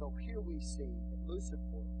 So here we see that Lucifer,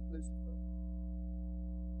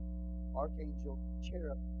 archangel,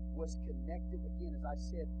 cherub, was connected, again, as I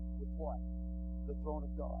said, with what? The throne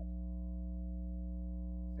of God.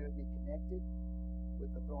 They would be connected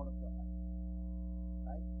with the throne of God.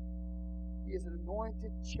 Right? He is an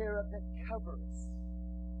anointed cherub that covers.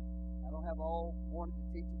 I don't have all wanted to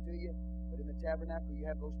teach it to you, but in the tabernacle you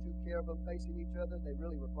have those two cherubim facing each other. They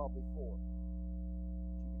really were probably four.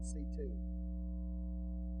 But you can see two.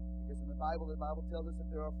 Because in the Bible tells us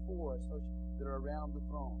that there are four that are around the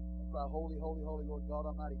throne. They cry, "Holy, holy, holy, Lord God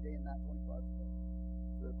Almighty," day and night, 24 hours a day.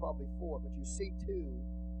 So there are probably four, but you see two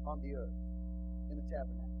on the earth in the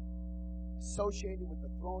tabernacle, associated with the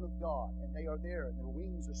throne of God, and they are there, and their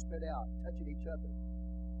wings are spread out, touching each other.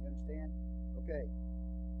 You understand? Okay.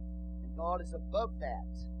 And God is above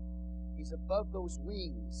that. He's above those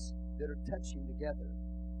wings that are touching together.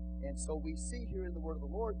 And so we see here in the word of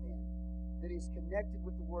the Lord then that he's connected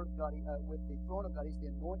with the word of God, with the throne of God. He's the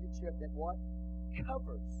anointed cherub that what?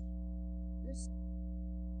 Covers. Listen.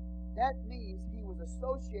 That means he was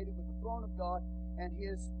associated with the throne of God, and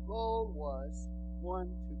his role was, one,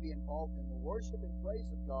 to be involved in the worship and praise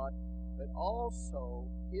of God, but also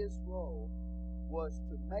his role was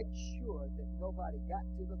to make sure that nobody got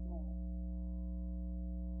to the throne.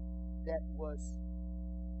 That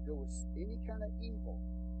there was any kind of evil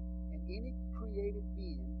in any created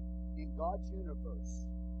being in God's universe.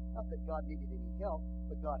 Not that God needed any help,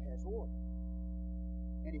 but God has order.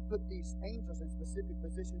 And he put these angels in specific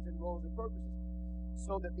positions and roles and purposes,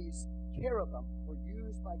 so that these cherubim were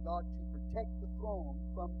used by God to protect the throne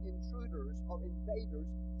from intruders or invaders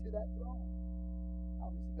to that throne.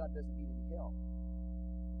 Obviously, God doesn't need any help,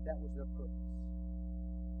 but that was their purpose,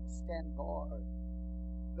 to stand guard.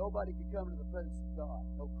 Nobody could come into the presence of God.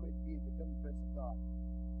 No created being could come into the presence of God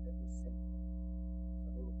that was sinful. So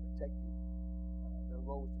they were protecting. Their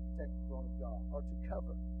role was to protect the throne of God, or to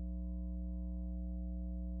cover.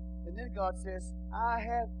 And then God says, "I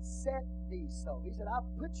have set thee so." He said, "I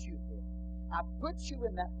put you there. I put you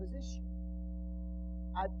in that position.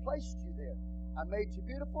 I placed you there. I made you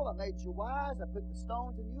beautiful. I made you wise. I put the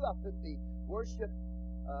stones in you. I put the worship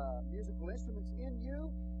musical instruments in you.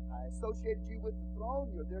 I associated you with the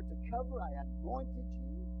throne. You're there to cover. I anointed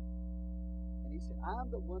you." And he said,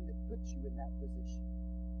 "I'm the one that put you in that position."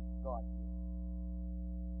 God did.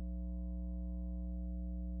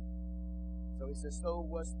 So he says, so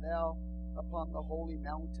wast thou upon the holy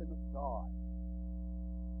mountain of God.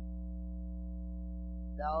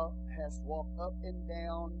 Thou hast walked up and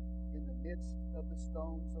down in the midst of the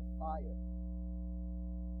stones of fire.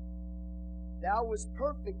 Thou wast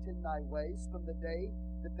perfect in thy ways from the day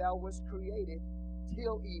that thou wast created,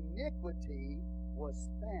 till iniquity was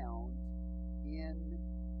found in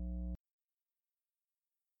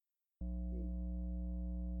thee.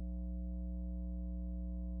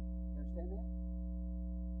 You understand that?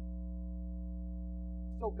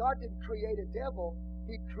 So God didn't create a devil.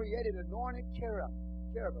 He created anointed cherub.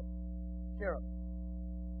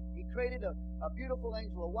 He created a beautiful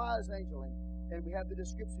angel, a wise angel, and we have the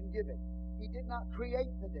description given. He did not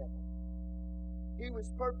create the devil. He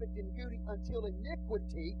was perfect in beauty until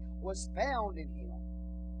iniquity was found in him.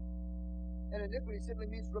 And iniquity simply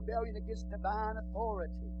means rebellion against divine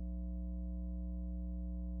authority.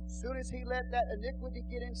 As soon as he let that iniquity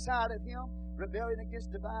get inside of him, rebellion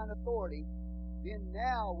against divine authority, then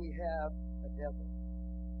now we have a devil.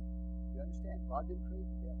 You understand? God didn't create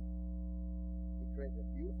the devil. He created a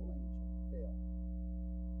beautiful angel who fell.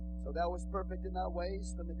 So thou wast perfect in thy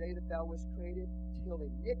ways from the day that thou wast created, till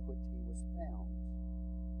iniquity was found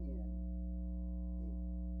in thee.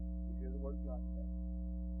 You hear the word of God today.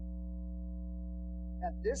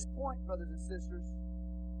 At this point, brothers and sisters,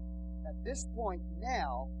 at this point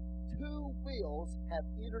now, two wills have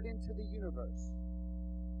entered into the universe.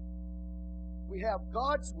 We have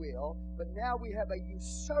God's will, but now we have a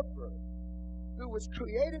usurper who was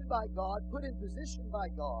created by God, put in position by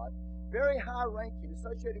God, very high ranking,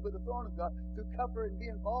 associated with the throne of God, to cover and be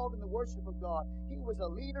involved in the worship of God. He was a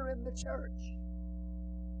leader in the church.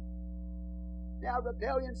 Now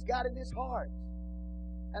rebellion's got in his heart.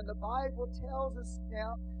 And the Bible tells us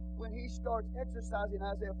now, when he starts exercising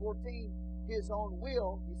Isaiah 14, his own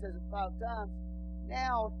will, he says it 5 times,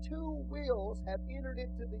 now two wills have entered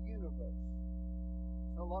into the universe.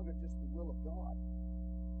 It's no longer just the will of God,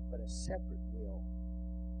 but a separate will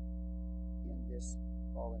in this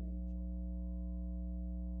fallen angel.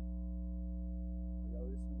 Are y'all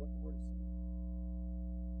listening to what the Word is saying?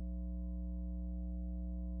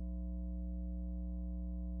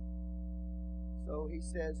 So he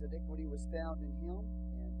says iniquity was found in him,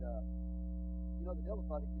 and the devil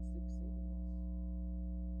thought he could succeed in this.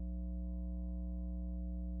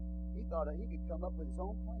 He thought that he could come up with his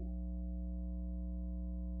own plan.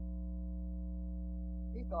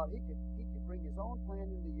 He thought he could bring his own plan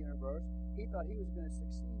into the universe. He thought he was going to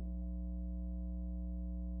succeed in it.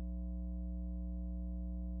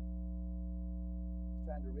 He's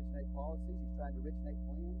trying to originate policies. He's trying to originate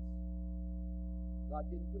plans. God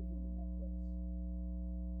didn't put him in that place.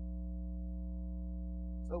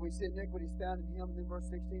 So we see iniquity is found in him. And then verse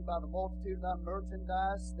 16, by the multitude of thy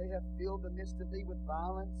merchandise, they have filled the midst of thee with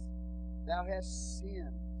violence. Thou hast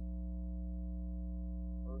sinned.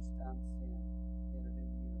 First time sin entered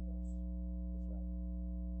into the universe. It's right here.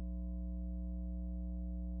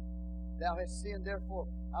 Thou hast sinned, therefore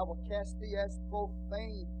I will cast thee as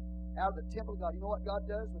profane out of the temple of God. You know what God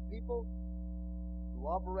does with people who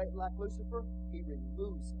operate like Lucifer? He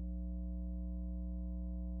removes them.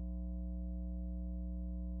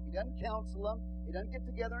 He doesn't counsel them. He doesn't get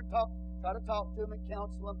together and try to talk to them and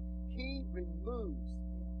counsel them. He removes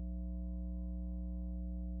them.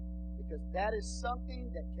 Because that is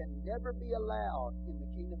something that can never be allowed in the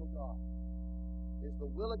kingdom of God. Is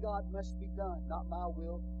the will of God must be done, not my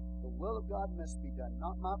will. The will of God must be done,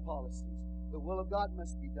 not my policies. The will of God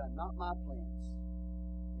must be done, not my plans.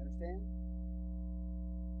 You understand?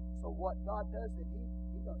 So what God does, then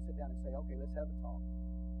He's going to sit down and say, okay, let's have a talk.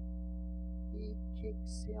 He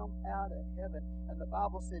kicks him out of heaven. And the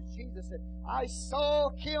Bible says, Jesus said, I saw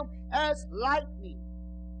him as lightning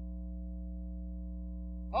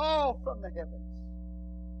fall from the heavens.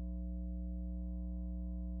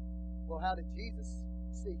 Well, how did Jesus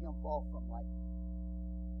see him fall from lightning?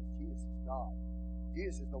 Because Jesus is God.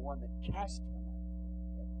 Jesus is the one that cast him out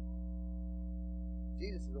of heaven.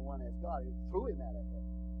 Jesus is the one as God who threw him out of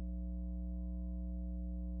heaven.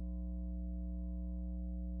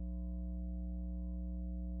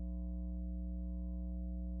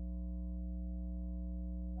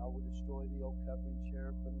 I will destroy thee, O covering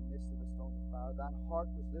cherub, from the midst of the stones of fire. Thine heart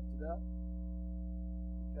was lifted up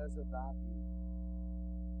because of thy beauty.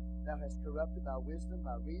 Thou hast corrupted thy wisdom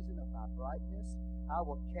by reason of thy brightness. I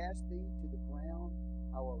will cast thee to the ground.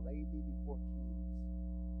 I will lay thee before kings,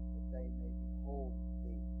 that they may behold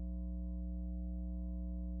thee.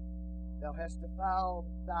 Thou hast defiled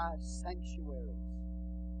thy sanctuaries.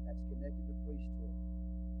 That's connected to priesthood.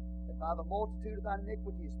 And by the multitude of thy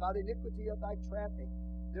iniquities, by the iniquity of thy traffic,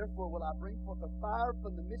 Therefore will I bring forth a fire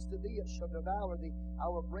from the midst of thee, it shall devour thee. I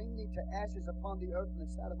will bring thee to ashes upon the earth in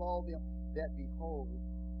the sight of all them that behold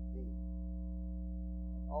thee.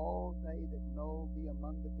 And all they that know thee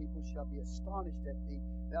among the people shall be astonished at thee.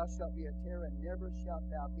 Thou shalt be a terror, and never shalt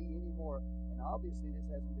thou be any more. And obviously this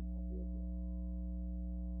hasn't been fulfilled yet.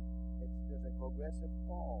 There's a progressive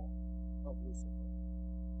fall of Lucifer.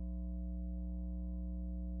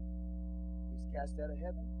 He's cast out of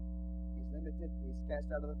heaven. He's limited. He's cast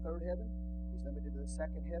out of the third heaven. He's limited to the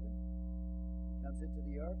second heaven. He comes into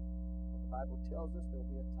the earth. But the Bible tells us there will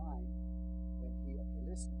be a time when he,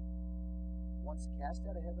 listen, once cast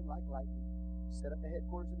out of heaven like lightning, set up the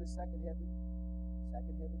headquarters in the second heaven,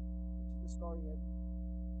 which is the starry heaven,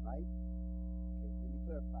 right? Okay, let me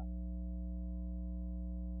clarify.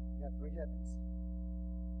 You have three heavens.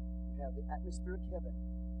 You have the atmospheric heaven,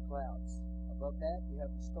 clouds. Above that, you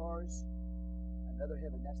have the stars, another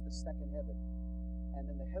heaven. That's the second heaven. And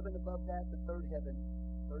then the heaven above that, the third heaven,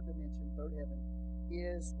 third dimension, third heaven,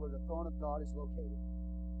 is where the throne of God is located.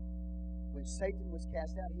 When Satan was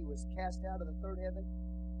cast out, he was cast out of the third heaven.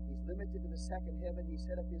 He's limited to the second heaven. He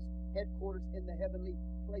set up his headquarters in the heavenly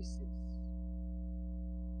places.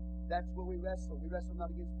 That's where we wrestle. We wrestle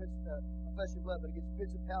not against flesh and blood, but against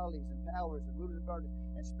principalities and powers and rulers of darkness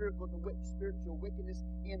and spiritual wickedness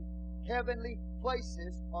in heavenly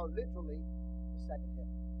places, are literally the second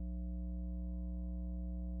heaven.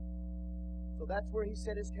 So that's where he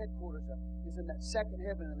set his headquarters up, is in that second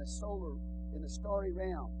heaven, in the starry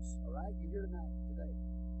realms. All right? You're here today.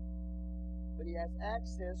 But he has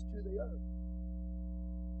access to the earth.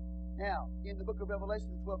 Now, in the book of Revelation,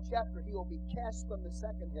 the 12th chapter, he will be cast from the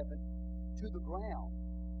second heaven to the ground,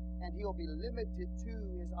 and he'll be limited to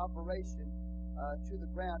his operation to the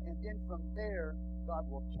ground, and then from there, God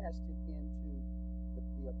will cast him into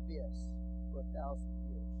the abyss for 1,000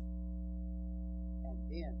 years. And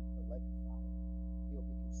then the lake of fire. He'll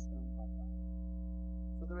be consumed by fire.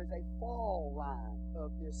 So there is a fall line of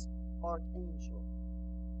this archangel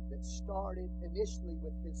that started initially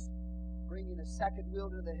with his bringing a second wheel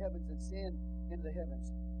into the heavens and sin into the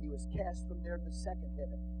heavens. He was cast from there to the second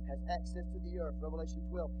heaven, has access to the earth. Revelation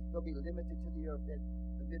 12, he'll be limited to the earth at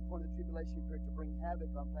the midpoint of the tribulation period to bring havoc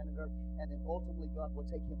on planet earth, and then ultimately God will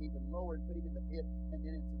take him even lower and put him in the pit and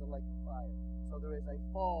then into the lake of fire. So there is a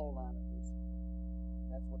fall line of Lucifer.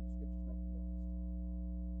 That's what the scriptures make a reference to.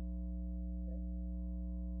 Okay?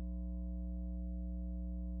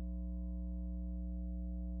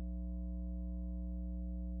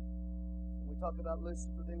 When we talk about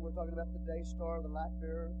Lucifer, then we're talking about the day star, the light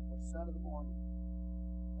bearer, or son of the morning.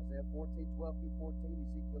 Isaiah 14, 12 through 14,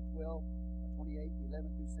 Ezekiel 12, 28,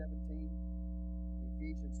 11 through 17, and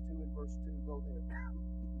Ephesians 2 and verse 2. Go there.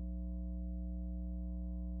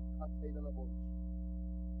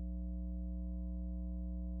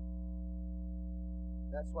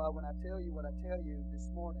 That's why when I tell you what I tell you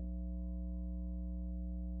this morning,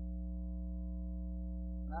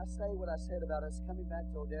 when I say what I said about us coming back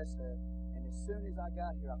to Odessa, and as soon as I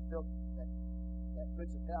got here, I felt that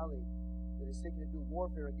principality that is seeking to do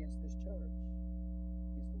warfare against this church,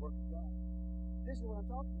 against the work of God. This is what I'm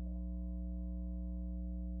talking about.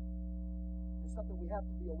 It's something we have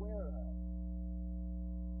to be aware of.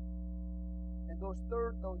 And the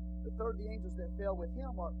third of the angels that fell with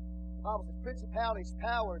him are, the Bible says, principalities,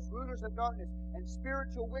 powers, rulers of darkness, and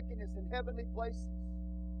spiritual wickedness in heavenly places.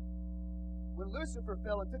 When Lucifer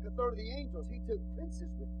fell and took a third of the angels, he took princes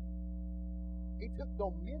with him. He took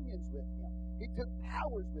dominions with him. He took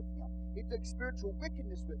powers with him. He took spiritual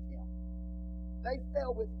wickedness with him. They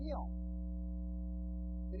fell with him.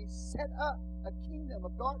 And he set up a kingdom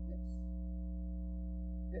of darkness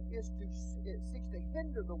that seeks to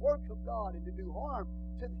hinder the work of God and to do harm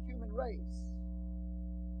to the human race.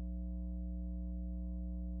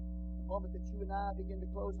 The moment that you and I begin to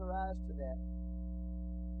close our eyes to that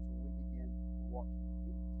is when we begin to walk in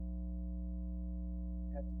defeat.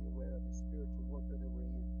 We have to be aware of the spiritual warfare that we're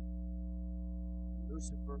in. And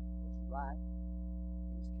Lucifer was right.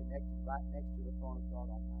 He was connected right next to the throne of God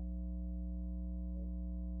Almighty. Okay?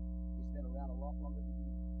 He's been around a lot longer than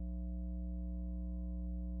you.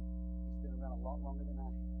 He's been around a lot longer than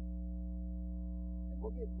I have. And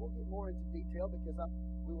we'll get more into detail because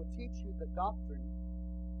we will teach you the doctrine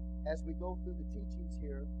as we go through the teachings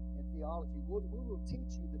here in theology. We will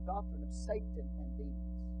teach you the doctrine of Satan and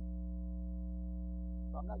demons.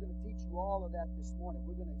 So I'm not going to teach you all of that this morning.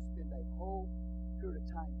 We're going to spend a whole period of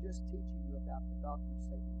time just teaching you about the doctrine of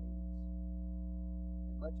Satan and demons.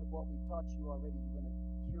 And much of what we've taught you already, you're going to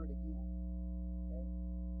hear it again. Okay?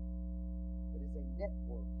 But it's a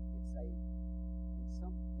network. In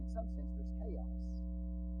some sense, there's chaos.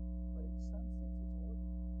 But in some sense, it's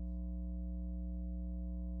organized.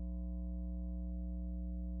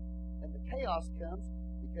 chaos comes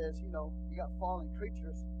because, you got fallen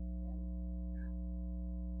creatures and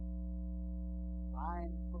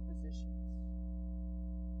vying for positions,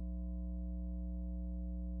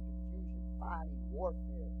 confusion, fighting, warfare.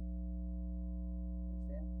 You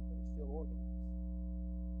understand? But it's still organized.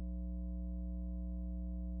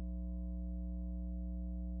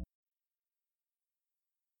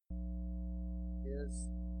 Is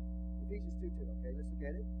Ephesians 2:2. Okay, let's look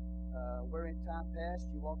at it. Where in time past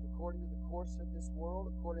you walked according to the course of this world,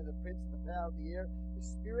 according to the prince of the power of the air, the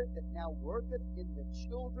spirit that now worketh in the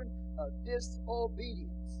children of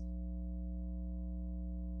disobedience.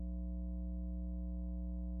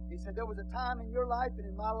 He said there was a time in your life and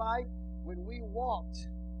in my life when we walked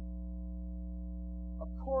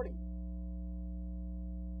according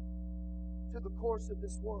to the course of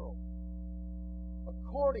this world,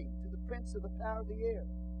 according to the prince of the power of the air.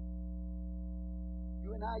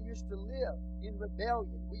 You and I used to live in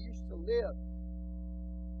rebellion. We used to live.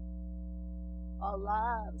 Our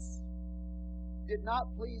lives did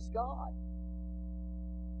not please God.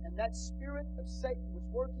 And that spirit of Satan was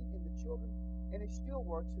working in the children, and it still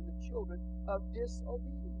works in the children of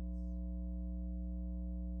disobedience.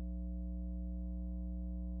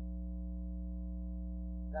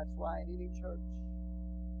 That's why in any church,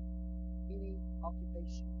 any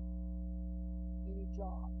occupation, any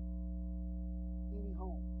job, any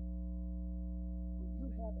home, when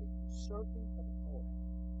you have a usurping of authority,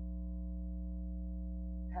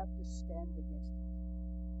 you have to stand against it.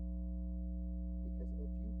 Because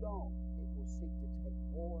if you don't, it will seek to take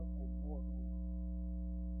more and more ground.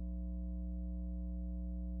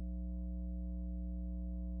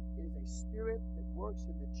 It is a spirit that works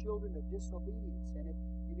in the children of disobedience. And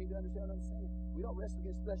you need to understand what I'm saying. We don't wrestle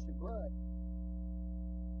against flesh and blood,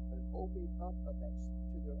 but an opening up of that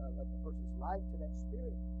of a person's life to that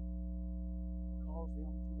spirit cause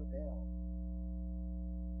them to rebel.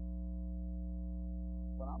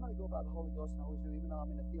 Well, I'm going to go by the Holy Ghost, and I always do, even though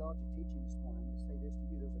I'm in a theology teaching this morning. I'm going to say this to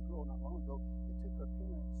you. There was a girl not long ago that took her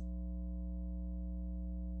parents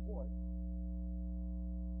to court,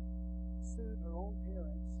 sued her own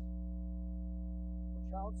parents for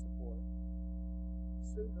child support,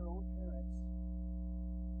 sued her own parents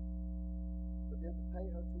for them to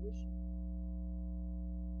pay her tuition.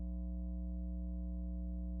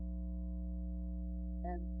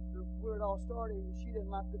 And where it all started, she didn't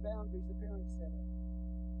like the boundaries the parents set up.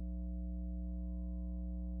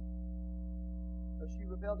 So she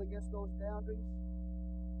rebelled against those boundaries,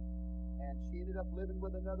 and she ended up living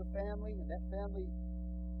with another family, and that family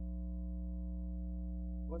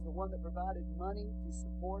was the one that provided money to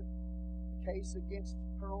support the case against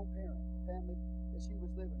her own parent, the family that she was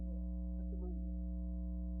living with. Put the money in.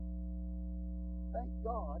 Thank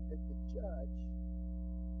God that the judge,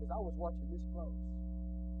 because I was watching this close,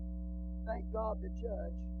 thank God the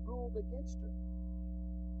judge ruled against her.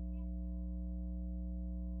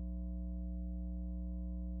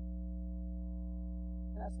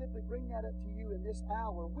 And I simply bring that up to you in this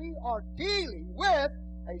hour. We are dealing with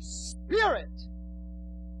a spirit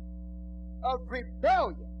of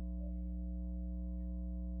rebellion.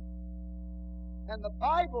 And the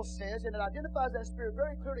Bible says, and it identifies that spirit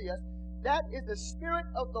very clearly to us, that is the spirit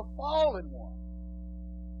of the fallen one.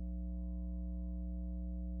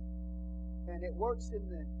 And it works in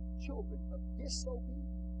the children of disobedience.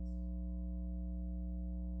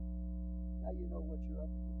 Now you know what you're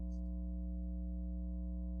up against.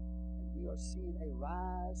 And we are seeing a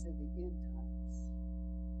rise in the end times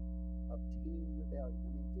of teen rebellion.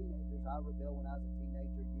 I mean, teenagers, I rebelled when I was a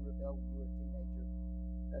teenager. You rebelled when you were a teenager.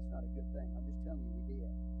 That's not a good thing. I'm just telling you, we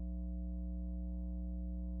did.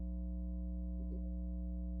 We did.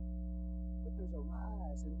 But there's a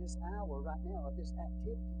rise in this hour right now of this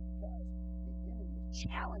activity because the enemy is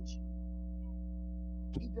challenging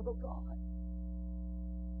the kingdom of God.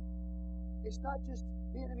 It's not just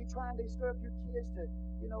the enemy trying to stir up your kids to,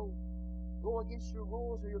 go against your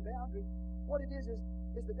rules or your boundary. What it is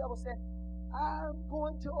the devil saying, I'm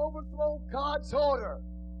going to overthrow God's order.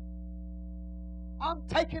 I'm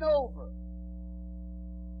taking over.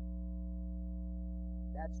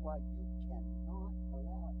 That's why you cannot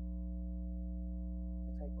allow it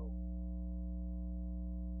to take over.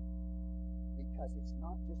 Because it's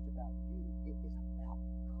not just about you, it is about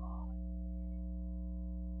God.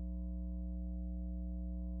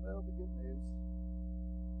 Well, the good news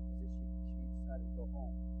is that she decided to go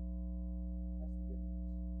home. That's the good news.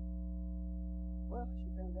 Well, she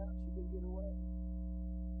found out she couldn't get her way.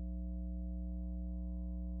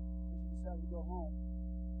 So she decided to go home.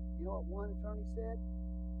 You know what one attorney said?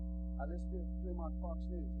 I listened to him on Fox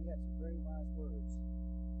News. He had some very wise words.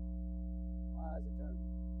 Wise attorney.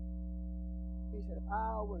 He said, if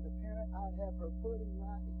I were the parent, I'd have her put in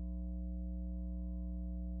writing,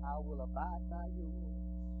 I will abide by your rules.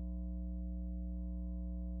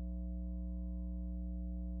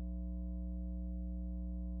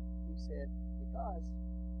 He said, because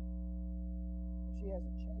if she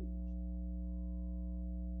hasn't changed,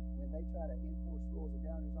 when they try to enforce rules and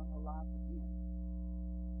boundaries on her life again,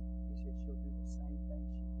 he said she'll do the same thing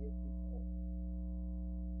she did before.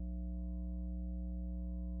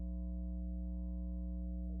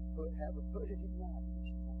 So have her put it in writing that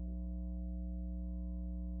she's not going to do it.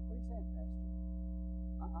 What are you saying, Pastor?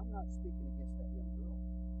 I'm not speaking against that young girl.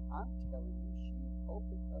 I'm telling you, she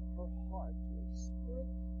opened up her heart to a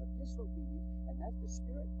spirit of disobedience, and that's the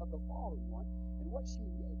spirit of the fallen one. And what she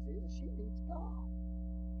needs is she needs God.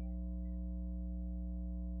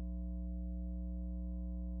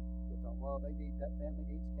 You'll talk, well, that family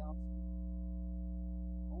needs counseling.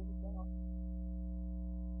 Only God.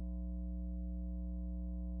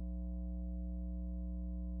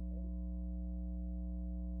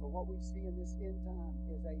 So what we see in this end time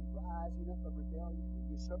is a rising up of rebellion and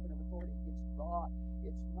usurping of authority against God.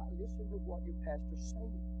 It's not, listen to what your pastor's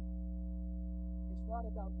saying. It's not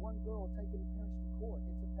about one girl taking her parents to court.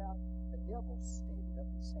 It's about the devil standing up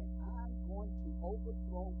and saying, I'm going to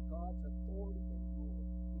overthrow God's authority and rule in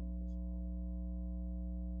this world.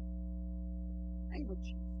 In the name of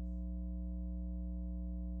Jesus.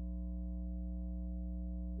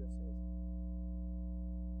 It says,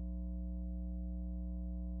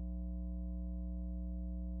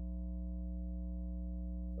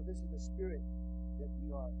 so this is the spirit that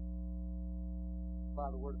we are by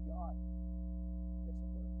the Word of God. It's a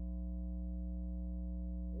word.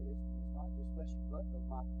 It's not just flesh and blood, but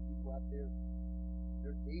Michael, when you go out there,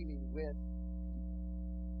 you're dealing with people.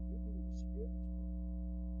 You're dealing with spirits.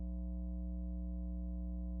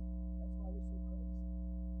 That's why they're so crazy.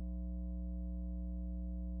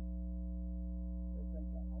 They thank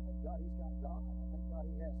God. I thank God He's got God. I thank God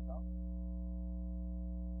He has God.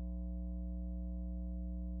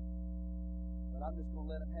 But I'm just going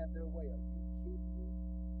to let them have their way. Are you kidding me?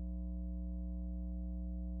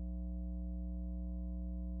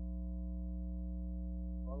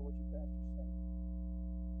 Follow what your pastor's saying.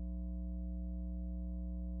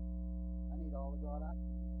 I need all the God I can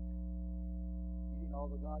get. You need all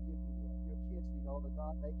the God you can get. Your kids need all the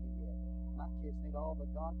God they can get. My kids need all the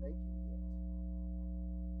God they can get.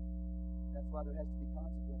 That's why there has to be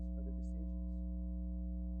consequences for their decisions.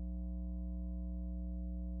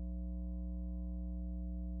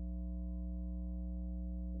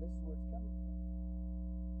 This is where it's coming from.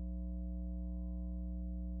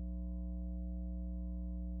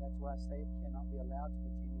 That's why I say it cannot be allowed to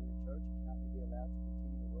continue in a church. It cannot be allowed to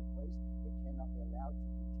continue in a workplace. It cannot be allowed to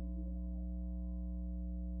continue in a home.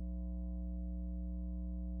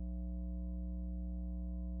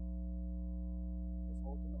 Because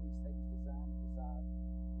ultimately Satan's design and desire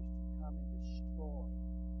is to come and destroy,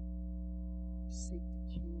 to seek to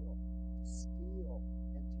kill, to steal,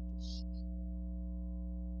 and to destroy.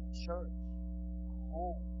 Church, a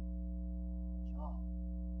home, a job.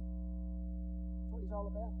 That's what he's all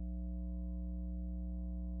about.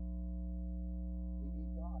 We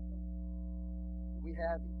need God, don't we? We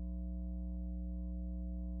have Him.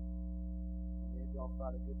 And many of y'all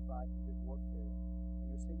fight a good fight, a good warfare, and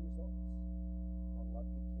you're seeing results. Got a lot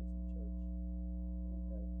of good kids in the church, and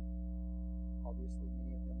obviously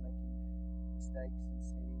many of them making mistakes and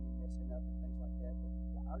sinning and messing up and things like that.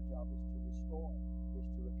 But our job is to restore. Is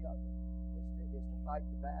to recover, is to fight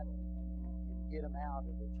the battle and get them out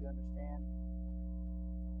of it. You understand?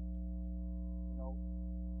 You know,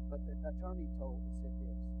 but the attorney said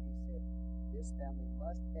this. He said, this family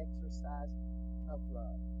must exercise tough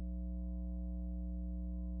love.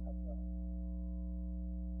 Tough love.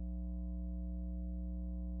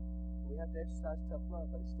 So we have to exercise tough love,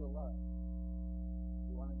 but it's still love.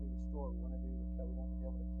 We want to be restored. We want to be recovered. We don't want the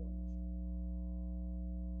devil to kill and destroy.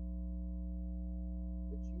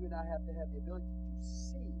 But you and I have to have the ability to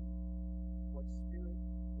see what spirit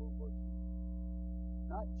we're working.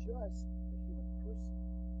 Not just the human person,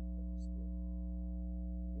 but the spirit.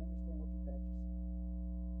 You understand what your pastor said?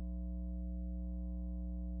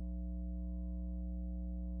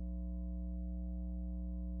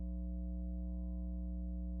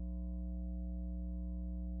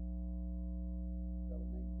 A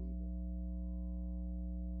fellow named Beaver.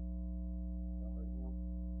 Y'all heard him?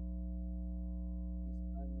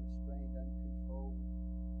 Unrestrained, uncontrolled.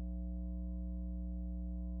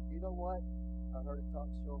 You know what I heard a talk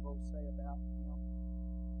show host say about him?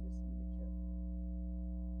 Listen to me carefully.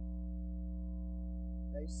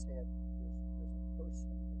 They said there's a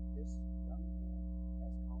person that this young man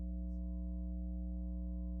has confidence in.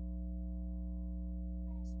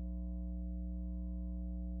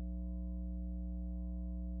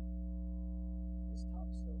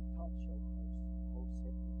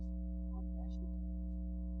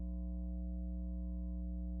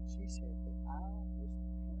 said, if I was the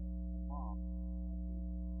parent, the mom of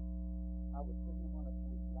Beaver, I would put him on a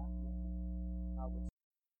plane right now. I would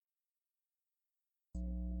send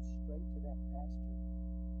him straight to that pastor.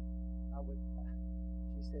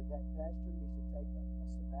 She said, that pastor needs to take a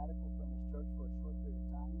sabbatical from his church for a short period of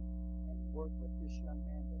time and work with this young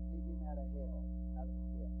man to dig him out of hell, out of the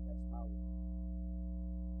pit. That's my word.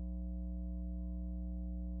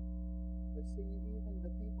 But see, even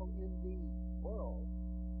the people in the world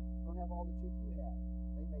don't have all the truth you have.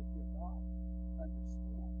 They may fear God.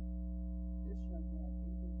 Understand, this young man,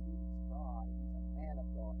 Beaver, needs God. He needs a man of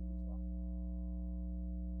God in his life.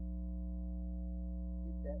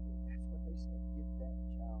 That's what they said. Get that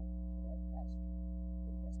child to that pastor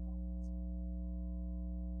that he has confidence in.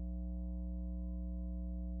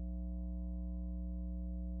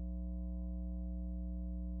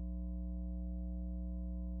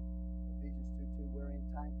 Ephesians 2:2, where in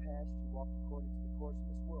time past you walked according to the course of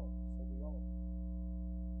this world. So we all.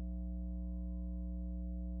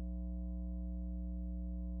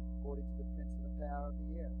 According to the prince of the power of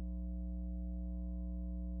the air.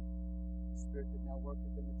 The spirit that now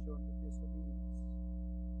worketh in the children of disobedience.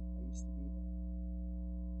 I used to be there.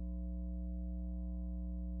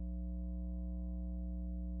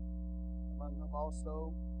 Among them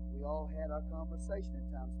also we all had our conversation in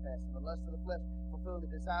times past, in the lust of the flesh, fulfilling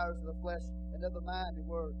the desires of the flesh and of the mind, and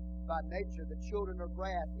were by nature the children of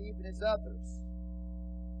wrath, even as others.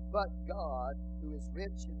 But God, who is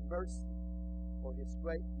rich in mercy, for his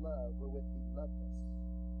great love wherewith he loved us,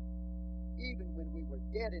 even when we were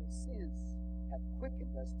dead in sins, hath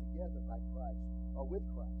quickened us together by Christ, or with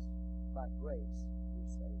Christ. By grace you're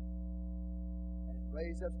saved. And has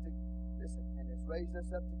raised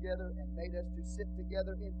us up together and made us to sit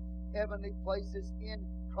together in heavenly places in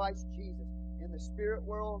Christ Jesus. In the spirit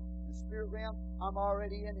world, the spirit realm, I'm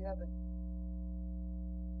already in heaven.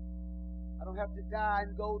 I don't have to die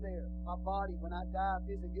and go there. My body, when I die,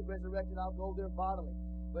 physically get resurrected, I'll go there bodily.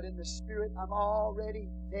 But in the spirit, I'm already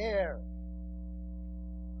there.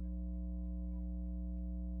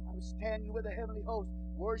 I'm standing with the heavenly host,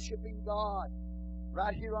 worshiping God.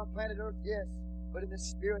 Right here on planet Earth, yes. But in the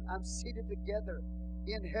spirit, I'm seated together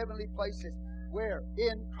in heavenly places. Where?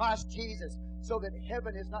 In Christ Jesus. So that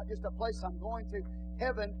heaven is not just a place I'm going to.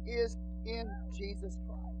 Heaven is in Jesus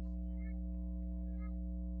Christ.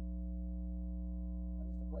 Not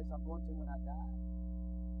just a place I'm going to when I die.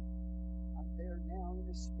 I'm there now in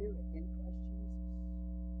the spirit, in Christ Jesus.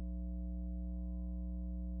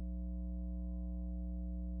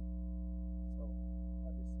 So,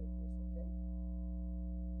 I'll just say this, okay?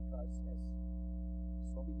 Because as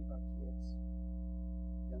so many of our kids,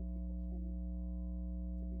 young people came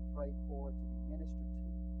to be prayed for, to be ministered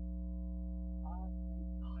to, I thank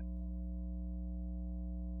God for them.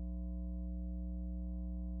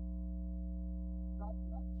 Not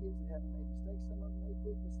kids that haven't made mistakes. Some of them made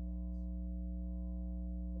big mistakes.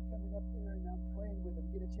 But coming up there and I'm praying with them,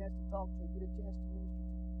 get a chance to talk to them, get a chance to minister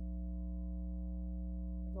to them.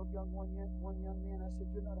 I told one young man, I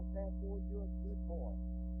said, you're not a bad boy, you're a good boy.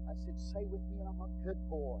 I said, say with me, I'm a good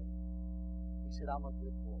boy. He said, I'm a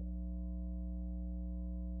good boy.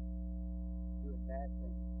 Doing bad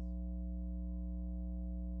things.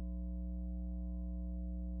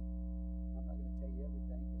 I'm not going to tell you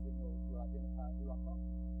everything because then you'll identify who I'm talking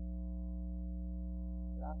about.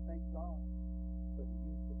 But I thank God for the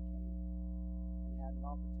youth that came and had an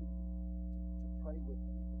opportunity to pray with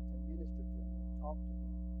them, to minister to them, to talk to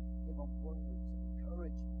them, give them words of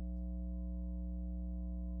encouragement.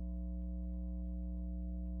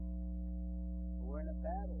 But we're in a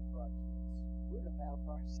battle for our kids. We're in a battle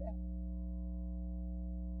for ourselves.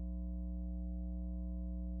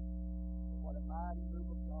 But what a mighty move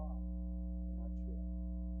of God in our trip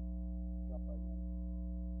to help our young people.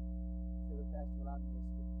 Say, well, Pastor, well, I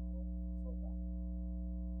missed it. Well, so have I.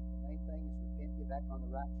 The main thing is repent, get back on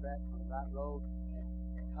the right track, on the right road,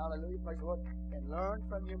 and hallelujah, praise the Lord, and learn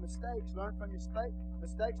from your mistakes. Learn from your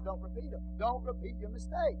mistakes. Don't repeat them. Don't repeat your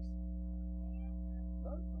mistakes.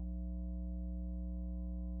 Learn from them.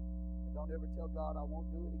 But don't ever tell God, I won't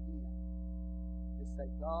do it again. Just say,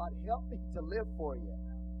 God, help me to live for you.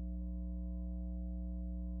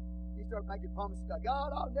 You start making promises to God. God,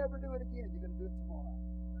 I'll never do it again. You're going to do it tomorrow.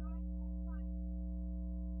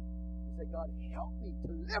 You say, God, help me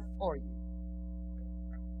to live for you.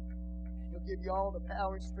 He'll give you all the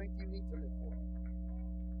power and strength you need to live for Him.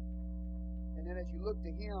 And then as you look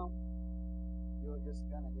to Him, you'll just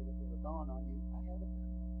it'll dawn on you, I haven't done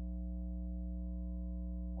it.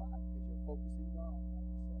 Why? Because you're focusing God, not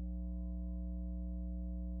yourself.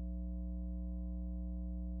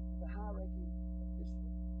 If a high-ranking official,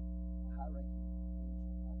 a high-ranking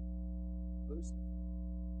angel,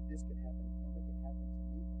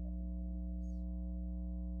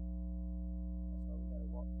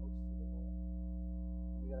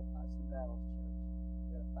 battles, church.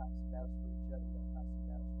 We got to fight some battles for each other. We got to fight some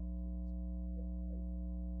battles for our kids. We got to pray for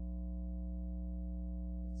them.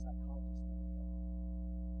 Because a psychologist is not going to help them.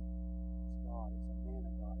 It's God. It's a man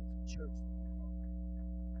of God. It's a church that can help them.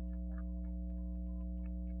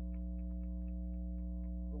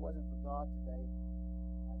 If it wasn't for God today,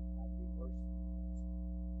 I'd be worse than the worst.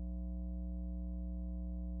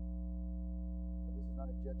 But this is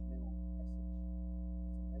not a judgmental message.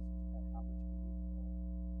 It's a message about how much we need the Lord.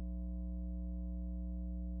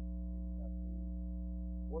 And about the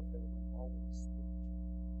warfare that we're involved with is spiritual.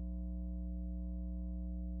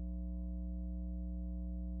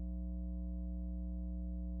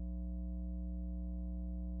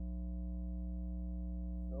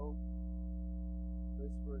 So,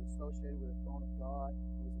 Lucifer is associated with the throne of God.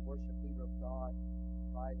 He was a worship leader of God.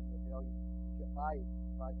 Pride and rebellion. By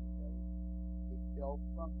pride and rebellion, he fell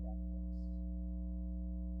from that place.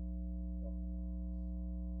 He fell from that place.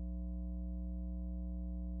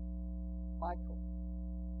 Michael,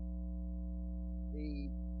 the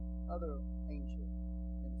other angel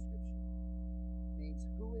in the scripture, means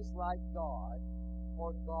who is like God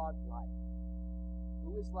or God-like.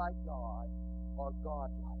 Who is like God or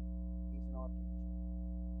God-like. He's an archangel.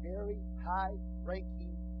 Very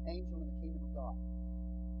high-ranking angel in the kingdom of God.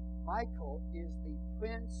 Michael is the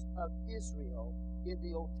Prince of Israel in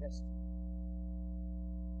the Old Testament.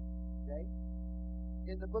 Okay?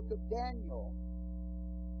 In the book of Daniel,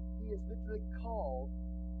 he is literally called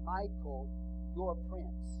Michael, your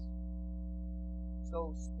prince.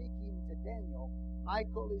 So, speaking to Daniel,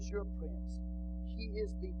 Michael is your prince. He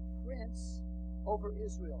is the prince over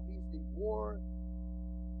Israel. He's the warring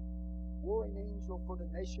angel for the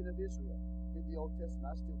nation of Israel in the Old Testament.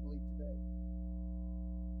 I still believe today.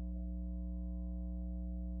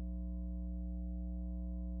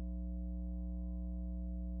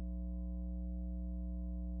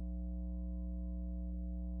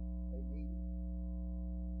 They need him.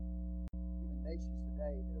 Even nations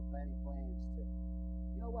today that are planning plans to,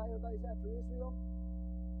 you know why everybody's after Israel?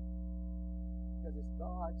 Because it's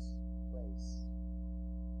God's place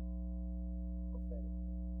prophetically.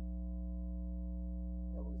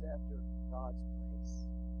 The devil is after God's place.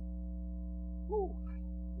 Woo!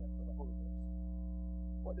 We have to feel the Holy Ghost.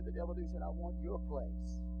 What did the devil do? He said, I want your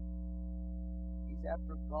place. He's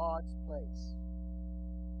after God's place.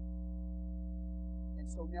 And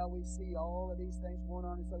so now we see all of these things going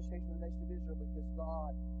on in association with the nation of Israel because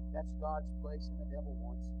God, that's God's place and the devil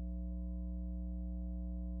wants it.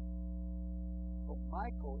 But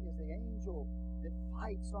Michael is the angel that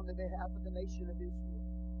fights on the behalf of the nation of Israel.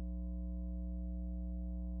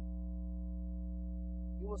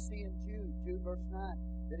 You will see in Jude verse 9,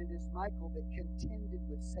 that it is Michael that contended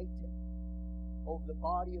with Satan over the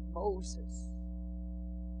body of Moses.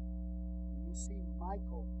 When you see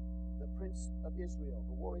Michael, the Prince of Israel,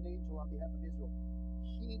 the warring angel on behalf of Israel,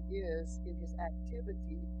 he is in his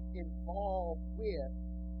activity involved with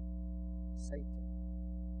Satan.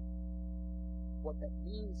 What that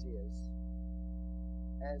means is,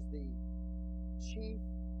 as the chief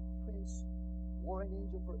prince, warring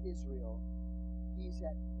angel for Israel, he's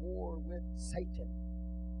at war with Satan.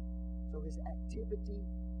 So his activity,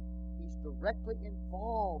 he's directly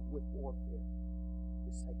involved with warfare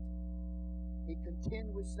with Satan. He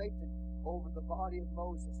contend with Satan over the body of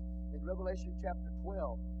Moses. In Revelation chapter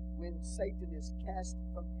 12, when Satan is cast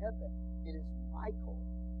from heaven, it is Michael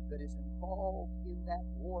that is involved in that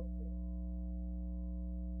warfare.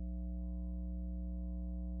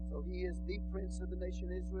 So he is the prince of the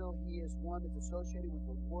nation of Israel. He is one that's associated with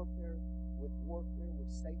the warfare with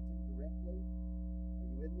Satan directly. Are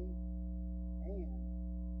you with me? And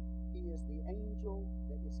he is the angel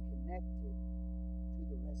that is connected to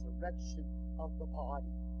the resurrection of the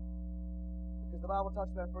body. Because the Bible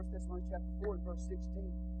talks about 1 Thessalonians chapter 4 and verse 16,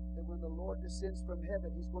 that when the Lord descends from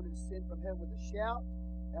heaven, he's going to descend from heaven with a shout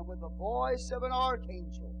and with the voice of an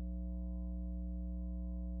archangel.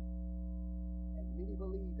 And many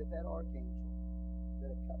believe that that archangel that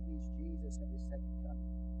accompanies Jesus at his second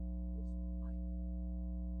coming is Michael.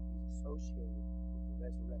 He's associated with the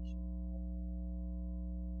resurrection.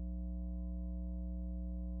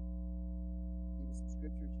 Give you some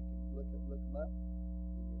scriptures. You can look them up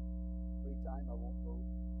in your free time. I won't go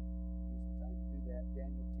use the time to do that.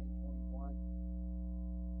 Daniel 10:21,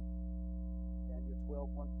 Daniel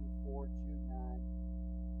 12:1 through 4, Jude 9,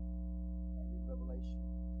 and then Revelation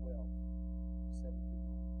 12:7 through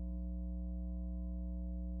 9.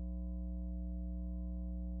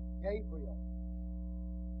 Gabriel,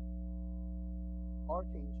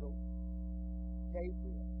 archangel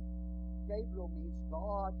Gabriel. Gabriel means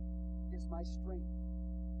God is my strength.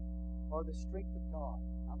 or the strength of God.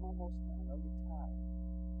 I'm almost done. I know you're tired.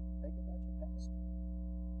 Think about your pastor.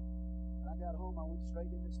 When I got home, I went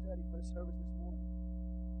straight into study for the service this morning.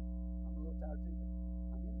 I'm a little tired too, but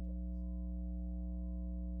I'm energized.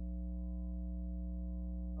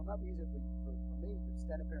 It might be easier for me to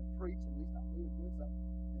stand up here and preach, and at least I'm moving, doing something,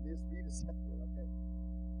 than it is for you to sit there, okay?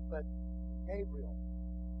 But Gabriel,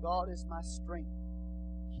 God is my strength.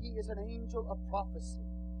 He is an angel of prophecy.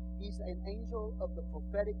 He's an angel of the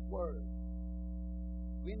prophetic word.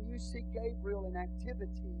 When you see Gabriel in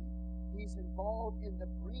activity, he's involved in the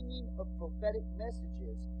bringing of prophetic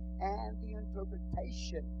messages and the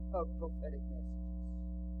interpretation of prophetic messages.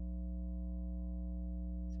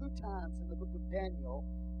 2 times in the book of Daniel,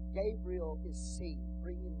 Gabriel is seen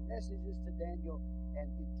bringing messages to Daniel and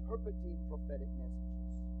interpreting prophetic messages.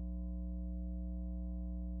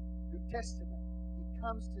 New Testament, he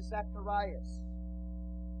comes to Zacharias,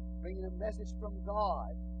 bringing a message from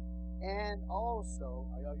God. And also,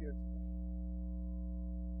 are y'all here today?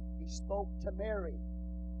 He spoke to Mary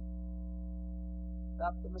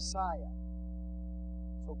about the Messiah.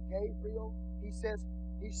 So Gabriel, he says,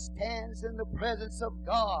 he stands in the presence of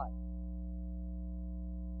God.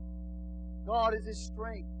 God is his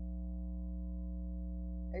strength.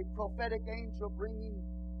 A prophetic angel bringing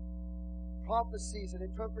prophecies and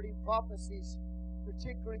interpreting prophecies,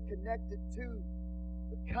 particularly connected to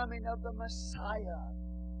the coming of the Messiah.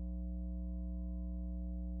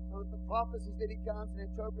 So that the prophecies that he comes and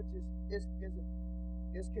interprets is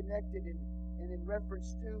connected and in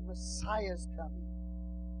reference to Messiah's coming.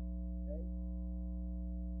 Okay?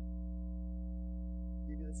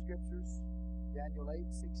 Give you the scriptures. Daniel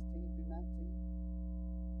 8, 16 through 19.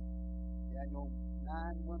 Daniel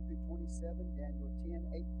 9, 1 through 27. Daniel 10,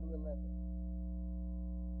 8 through 11.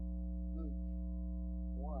 Luke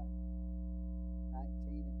 1,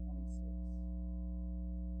 19 and 26.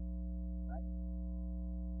 Right?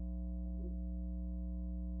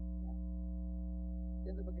 Now,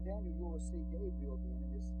 in the book of Daniel, you will see Gabriel then,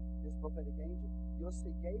 in this prophetic angel. You'll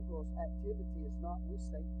see Gabriel's activity is not with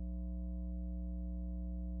Satan.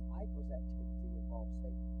 Michael's activity involves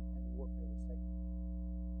Satan and the warfare with Satan.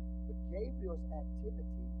 But Gabriel's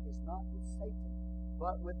activity is not with Satan,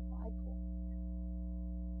 but with Michael.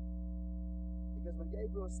 Because when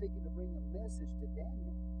Gabriel is seeking to bring a message to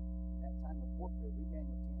Daniel in that time of warfare, read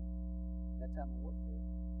Daniel 10, that time of warfare,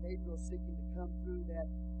 Gabriel is seeking to come through that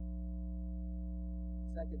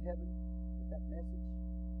second heaven with that message,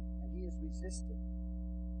 and he is resisted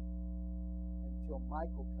until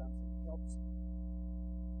Michael comes and helps him.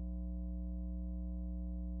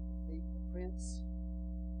 Defeat the prince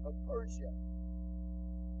of Persia.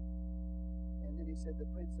 And then he said, the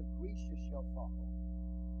prince of Grecia shall follow.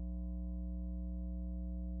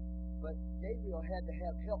 But Gabriel had to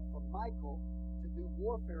have help from Michael to do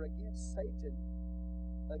warfare against Satan,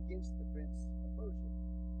 against the prince of Persia.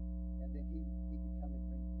 And then he could come and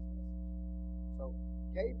bring his message. So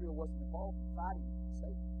Gabriel wasn't involved in fighting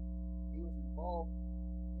Satan. He was involved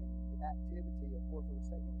in the activity of warfare with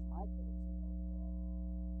Satan. It was Michael that was involved in that.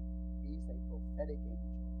 He's a prophetic angel.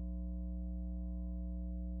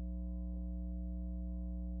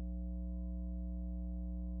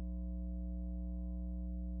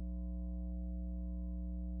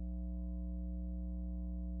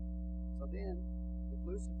 So then, if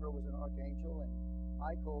Lucifer was an archangel and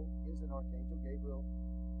Michael is an archangel, Gabriel,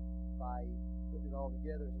 by putting it all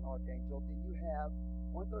together as an archangel, then you have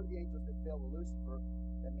 1/3 of the angels that fell with Lucifer.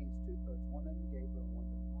 That means 2/3, one under Gabriel and one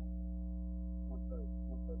under Michael. 1/3,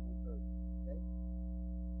 1/3, 1/3. Okay?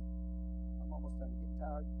 I'm almost starting to get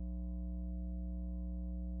tired.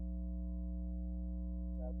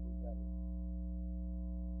 Tired before we got here.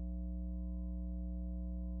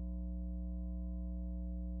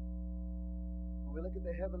 When we look at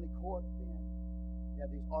the heavenly court, then, we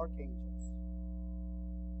have these archangels.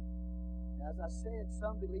 Now, as I said,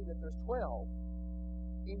 some believe that there's 12.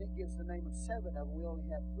 Enoch gives the name of 7 of them. We only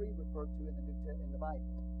have 3 referred to in the Bible.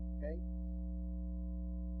 Okay?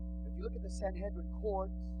 If you look at the Sanhedrin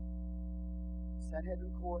court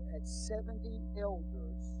had 70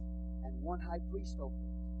 elders and 1 high priest over it.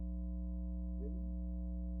 With me?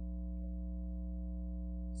 Okay.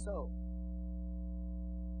 So,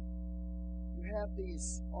 you have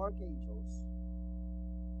these archangels,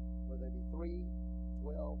 whether they be 3,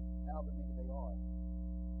 12, however many they are.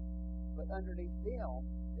 But underneath them,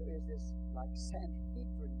 there is this like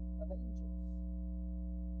Sanhedrin of angels.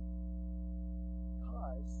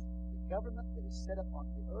 Because the government that is set up on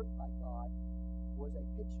the earth by God was a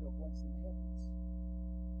picture of what's in the heavens.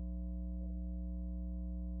 Okay.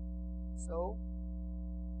 So,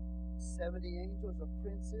 70 angels are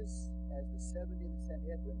princes, as the 70 in the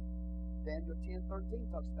Sanhedrin. Daniel 10:13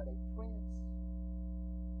 talks about a prince.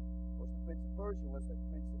 Of course, the prince of Persia was a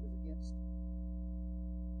prince that was against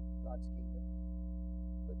God's kingdom.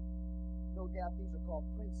 But no doubt these are called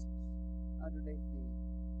princes underneath the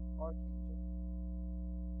archangel.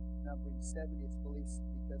 Numbering 70, it's believed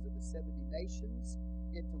because of the 70 nations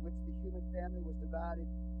into which the human family was divided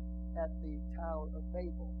at the Tower of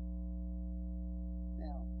Babel.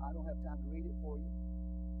 Now, I don't have time to read it for you.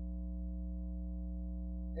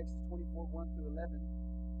 Exodus 24:1-11.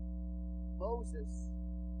 Moses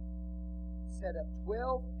set up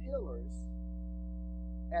 12 pillars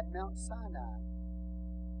at Mount Sinai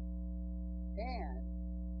and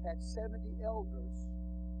had 70 elders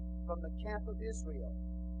from the camp of Israel.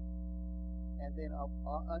 And then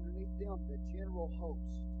underneath them, the general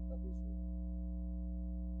host of Israel.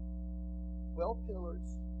 12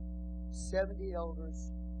 pillars, 70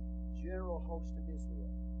 elders, general host of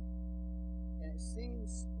Israel. And it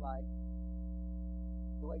seems like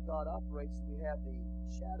the way God operates, we have the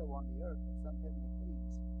shadow on the earth of some heavenly things.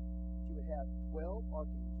 That you would have 12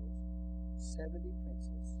 archangels, 70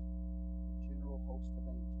 princes, the general host of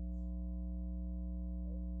angels.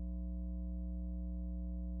 Okay?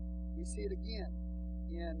 We see it again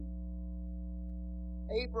in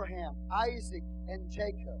Abraham, Isaac, and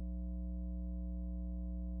Jacob.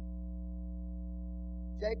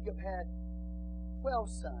 Jacob had 12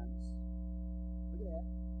 sons. Look at that.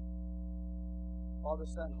 Father,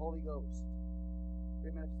 Son, Holy Ghost.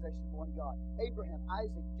 Three manifestations of one God. Abraham,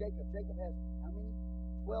 Isaac, Jacob. Jacob has how many?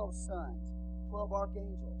 12 sons. 12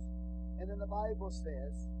 archangels. And then the Bible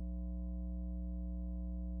says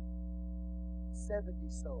 70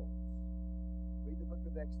 souls. Read the book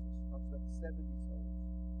of Exodus. It talks about the 70 souls.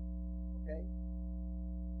 Okay?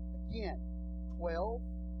 Again, 12.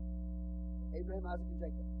 Abraham, Isaac, and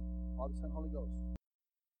Jacob. Father, Son, Holy Ghost.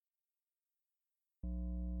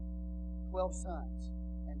 12 sons.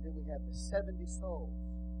 And then we have the 70 souls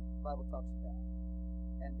the Bible talks about.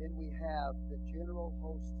 And then we have the general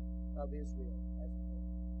host of Israel as a whole.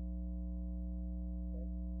 Okay?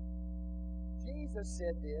 Jesus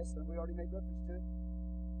said this, and we already made reference to it.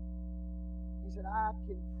 He said, I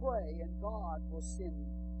can pray and God will send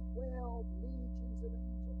 12 legions of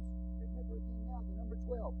angels. Remember again now the number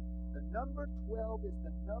 12. The number 12 is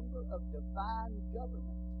the number of divine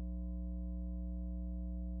government.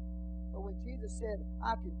 So when Jesus said,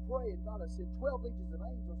 I can pray and God has sent 12 legions of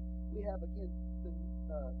angels, we have again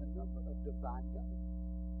the number of divine government.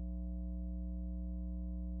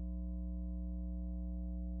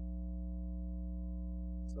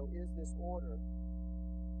 So is this order?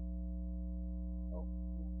 Oh,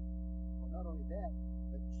 yeah. Well, not only that,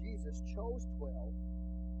 but Jesus chose 12,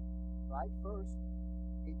 right? First,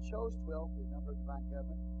 He chose 12, the number of divine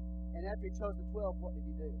government. And after He chose the 12, what did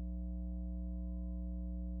He do?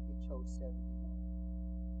 He chose 70 more.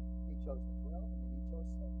 He chose the 12, and then He chose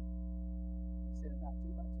 70. He sent them out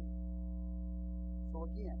 2 by 2. So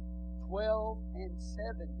again, 12 and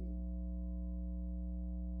 70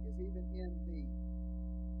 is even in the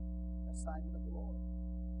assignment of the Lord.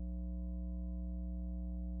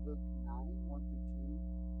 Luke 9:1-2,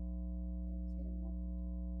 and 10:1-2.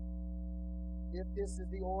 If this is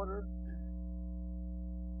the order,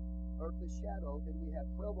 earthly shadow, then we have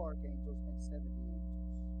 12 archangels and 70 angels.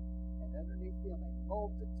 And underneath them a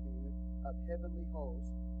multitude of heavenly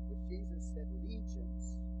hosts, which Jesus said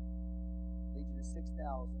legions. Legion is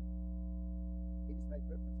 6,000. He just made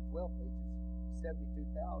reference to 12 legions,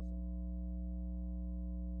 72,000.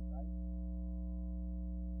 Right?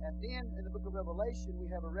 And then in the book of Revelation, we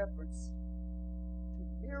have a reference to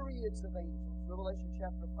myriads of angels. Revelation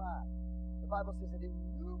chapter 5. The Bible says an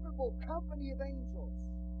innumerable company of angels.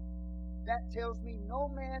 That tells me no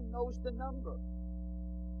man knows the number.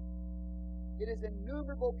 It is an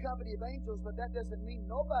innumerable company of angels, but that doesn't mean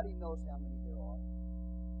nobody knows how many there are.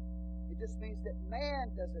 It just means that man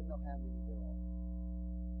doesn't know how many there are.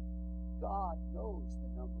 God knows the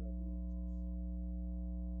number of the angels.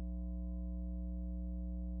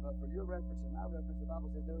 But for your reference and my reference, the Bible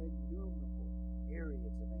says there are innumerable myriads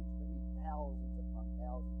of angels. That means thousands upon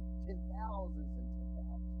thousands, 10,000s and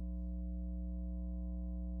 10,000s.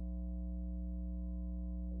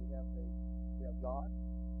 So we have God,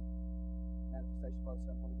 manifestation of the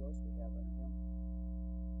Son, Holy Ghost. We have under Him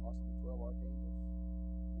possibly 12 archangels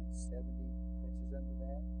and 70 princes under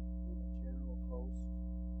that, and a general host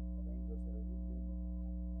of angels that are innumerable,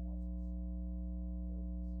 thousands,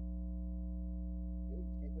 millions.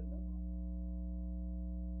 Millions, can't put a number on it.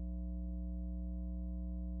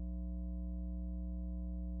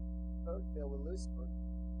 Third fell with Lucifer,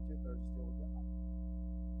 2/3 still with God.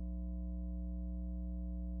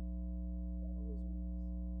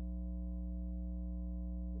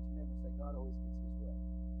 God always gets his way.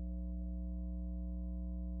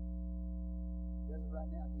 He does it right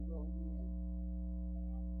now. He will in the end.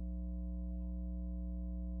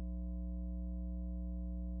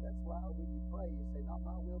 That's why when you pray, you say, not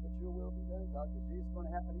my will, but your will be done, God, because it's going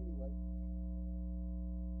to happen anyway.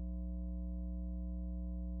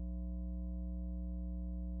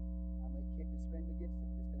 I may kick and scream against it,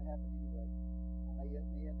 but it's going to happen anyway. I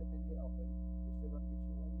may end up in hell, but you're still going to get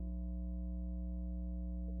your way in.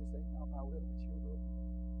 So just say, not my will, but your will be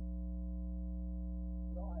done.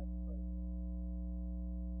 We all have to pray.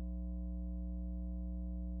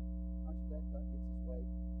 Aren't you glad God gets his way?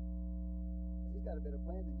 Because he's got a better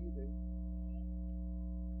plan than you do.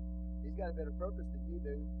 He's got a better purpose than you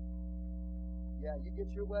do. Yeah, you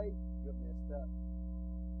get your way, you're messed up.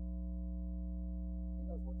 He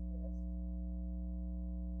knows what's best.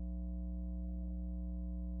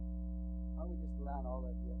 Why don't we just line all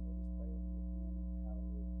of you up? We'll just pray over you again.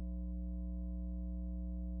 Hallelujah.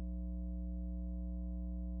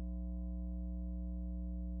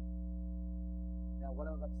 Now, what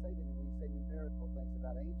I'm about to say then, when you say numerical things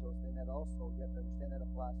about angels, then that also, you have to understand that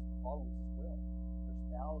applies to the fallen ones as well. There's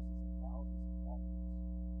thousands and thousands of fallen ones.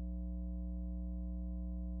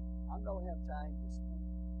 I don't have time this morning,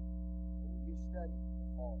 but when you study the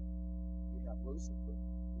fallen, you have Lucifer,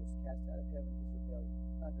 who was cast out of heaven in his rebellion.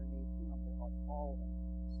 Underneath him, there are fallen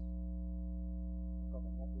ones. They're called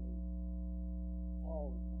the Nephilim.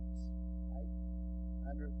 Fallen ones, right?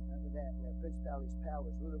 Under that, we have principalities,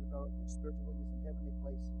 powers, ruler of darkness, spiritual weakness in heavenly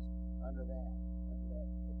places. Under that.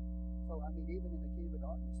 So, I mean, even in the kingdom of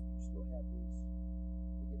darkness, you still have these.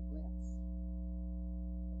 We get a glimpse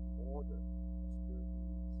of the order of spirit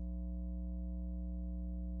beings.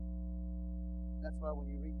 That's why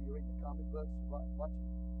when you read the comic books, watching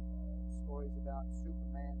stories about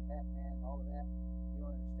Superman, Batman, all of that, you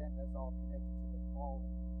don't understand that's all connected to the fallen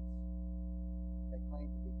ones. They claim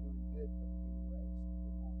to be doing good for the human race, but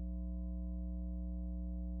they're not.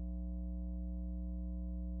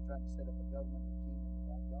 They're trying to set up a government and a kingdom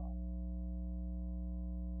without God.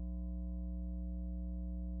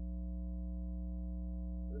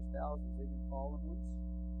 There's thousands, even fallen ones.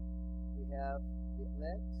 We have the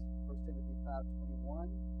elect, 1 Timothy 5:21,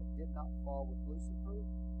 that did not fall with Lucifer.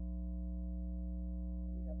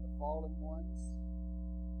 And we have the fallen ones,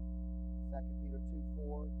 2 Peter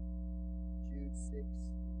 2:4, Jude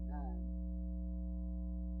 6:9.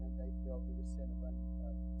 And they fell through the sin of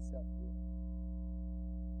self-will.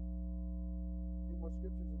 Two more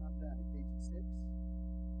scriptures and I'm done. Ephesians 6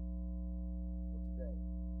 for today.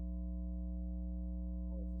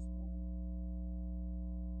 This morning,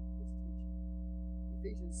 this teaching.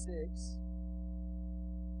 Ephesians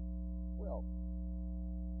 6:12.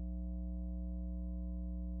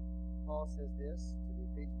 Paul says this to the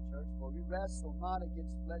Ephesian church, for we wrestle not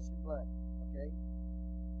against flesh and blood. Okay?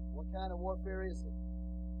 What kind of warfare is it?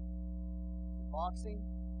 Is it boxing?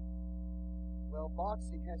 Well,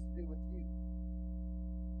 boxing has to do with you.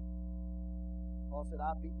 Paul said,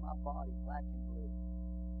 I beat my body black and blue.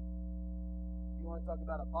 You want to talk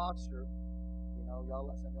about a boxer, you know,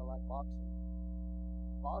 some of y'all like boxing.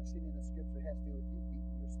 Boxing in the scripture has to do with you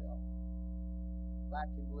beating yourself.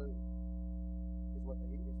 Black and blue is what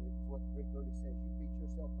the Greek literally says. You beat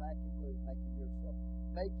yourself black and blue,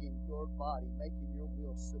 making your body, making your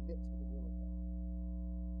will submit to the will of God.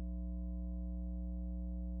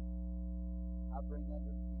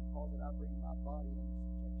 Paul said, I bring my body under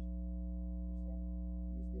subjection. Understand?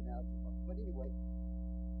 Use the analogy of boxing. But anyway,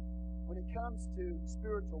 when it comes to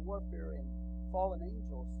spiritual warfare and fallen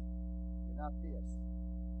angels, you're not this.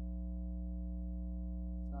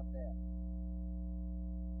 It's not that.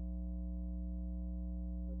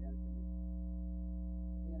 Go down and come here.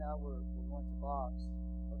 If he and I were going to box,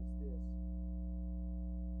 notice this.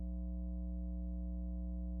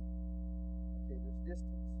 Okay, there's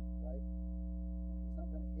distance, right? Now, he's not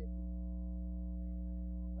going to hit me.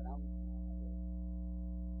 But I'm not really.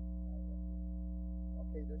 Right there.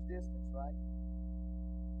 Okay, there's distance, right?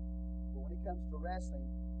 But when it comes to wrestling,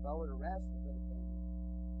 if I were to wrestle, Brother Daniel,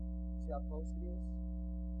 see how close it is?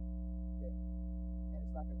 Okay. And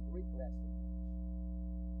it's like a Greek wrestling match.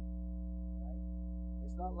 Right?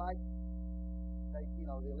 It's not like the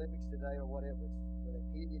Olympics today or whatever. It's where they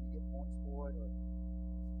pin you to get points for it, or it's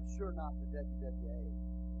for sure not the WWA,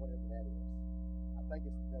 whatever that is. I think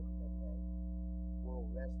it's the WWA,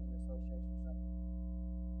 World Wrestling Association or something.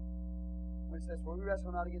 When it says, for we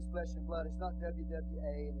wrestle not against flesh and blood, it's not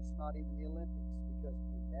WWA and it's not even the Olympics, because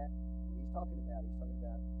in that, when he's talking about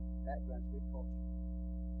background, Greek culture.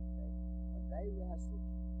 Okay? When they wrestled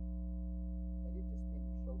you, they didn't just pin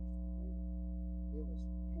your shoulders to the ground. It was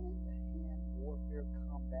hand-to-hand warfare,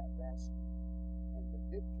 combat that wrestling. And the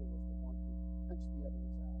victor was the one who touched the other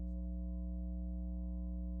one's eyes.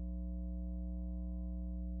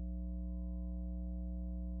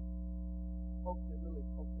 Literally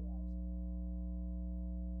poked their eyes.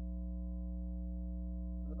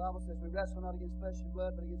 The Bible says we wrestle not against flesh and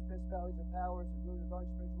blood, but against principalities and powers and rulers of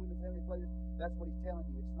darkness, spiritual wickedness in heavenly places. That's what he's telling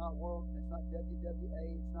you. It's not world, it's not WWA,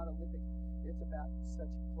 it's not Olympics. It's about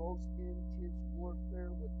such close, intense warfare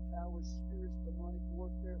with powers, spirits, demonic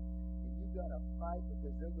warfare. And you've got to fight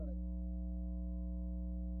because they're going to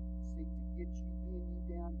seek to get you, pin you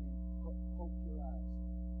down, and then poke your eyes.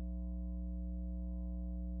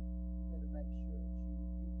 You better make sure that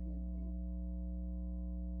you pin them.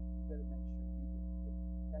 You better make sure you get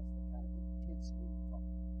victory. That's the kind of intensity we're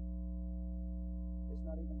talking about. It's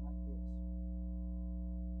not even like this.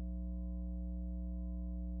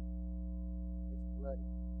 It's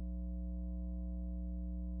bloody.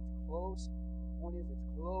 It's close. The point is, it's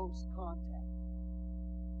close contact.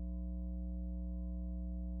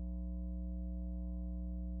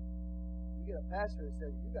 You get a pastor that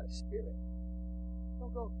says, you got a spirit.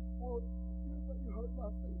 Don't go, well, you hurt my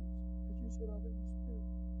feelings because you said I got a spirit.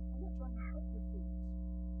 I'm not trying to hurt your feelings.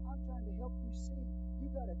 I'm trying to help you see. You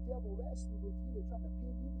got a devil wrestling with you. They're trying to pin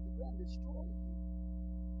you to the ground, destroy you.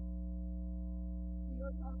 He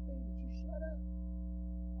hurt my feelings. You shut up.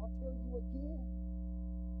 I'll tell you again.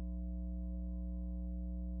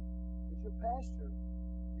 As your pastor,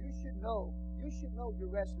 you should know. You should know you're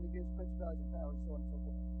wrestling against principalities and powers, so on and so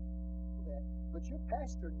forth. That. But your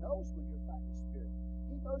pastor knows when you're fighting the spirit.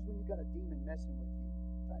 He knows when you've got a demon messing with you,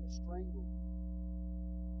 trying to strangle you.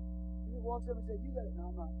 He walks up and says, you got it.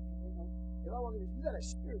 No, I'm not. You know, if I walk up and say, you got a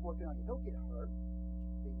spirit working on you, don't get hurt.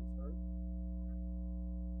 Get your feelings hurt.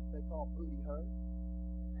 They call booty hurt.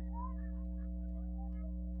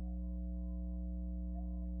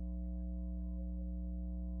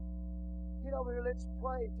 Get over here, let's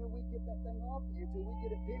pray until we get that thing off of you, till we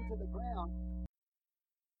get it pinned to the ground,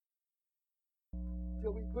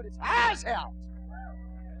 till we put its eyes out.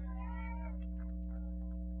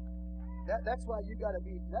 That's why you got to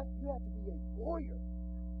be. You have to be a warrior.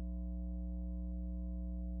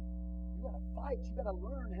 You got to fight. You got to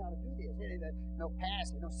learn how to do this. No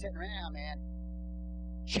passing, no sitting around, man.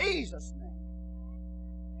 Jesus' name.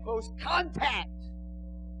 Close contact.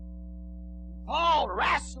 All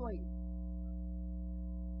wrestling.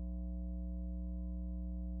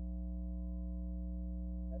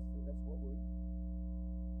 That's what we're in.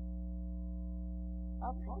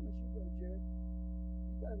 I promise you, Brother Jared,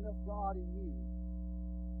 you've got enough God in you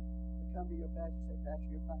to come to your pastor and say, Pastor,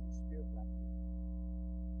 you're fighting the spirit right here.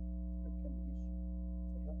 Spirit coming against you.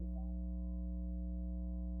 Say, help me fight.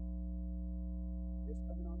 This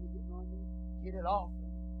coming on me, getting on me, get it off of me.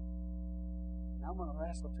 And I'm going to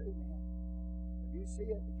wrestle too, man. If you see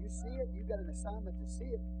it, you've got an assignment to see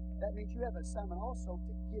it. That means you have an assignment also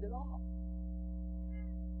to get it off.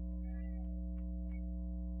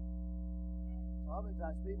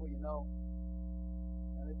 Oftentimes people, they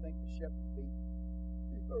think the shepherd's beat me.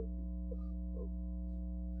 He hurt me. Oh,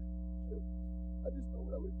 I just know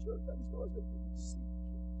when I went to church, I just know I was going to get my seat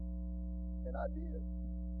kicked. And I did.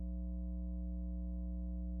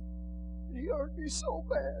 And he hurt me so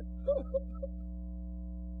bad. But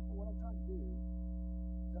what I'm trying to do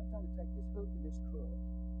is I'm trying to take this hook and this crook.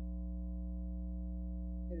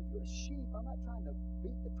 And if you're a sheep, I'm not trying to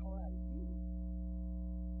beat the tar out of you.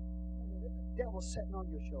 The devil's sitting on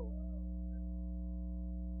your shoulder.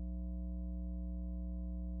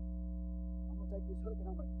 I'm going to take this hook and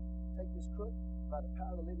I'm going to take this crook by the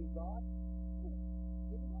power of the living God. I'm going to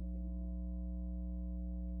get him off of you.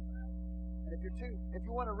 And if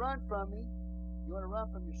you want to run from me, you want to run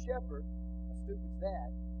from your shepherd, how stupid's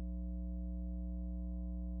that?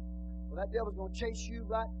 Well, that devil's going to chase you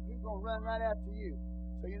right, he's going to run right after you.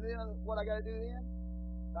 So you know what I got to do then?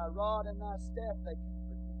 Thy rod and thy staff, they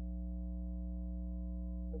comfort me.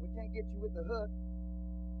 So if we can't get you with the hook,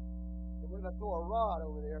 then we're going to throw a rod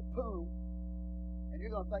over there, boom, and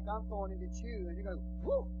you're going to think I'm throwing it at you, and you're going to go,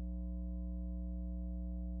 whoo!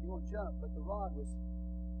 You won't jump, but the rod it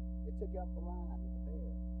took out the line of the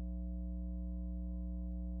bear.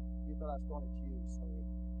 You thought I was throwing it at you, so ignorant.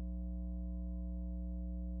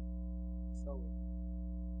 So ignorant.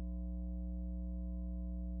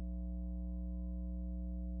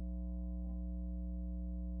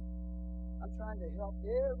 I'm trying to help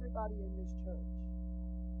everybody in this church.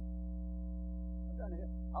 I'm trying to help.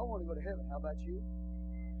 I want to go to heaven. How about you?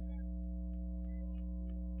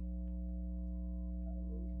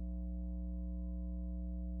 Hallelujah.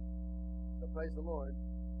 So praise the Lord.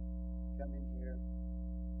 Come in here.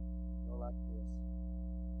 Go like this.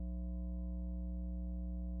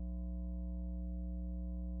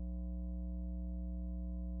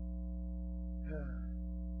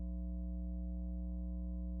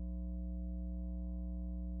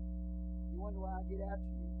 not get after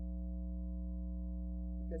you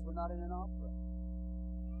because we're not in an opera.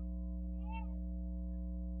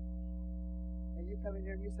 And you come in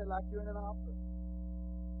here and you say like you're in an opera.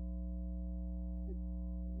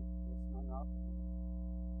 It's not an opera, man.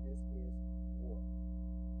 This is warfare.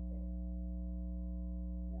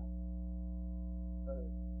 Now, Brother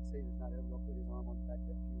Caesar's not ever going to put his arm on the back of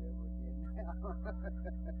that pew ever again.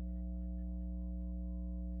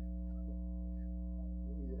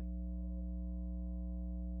 Hallelujah.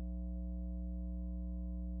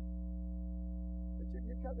 But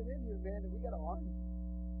you're coming in here, man, and we got to arm you.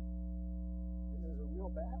 This is a real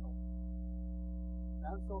battle. And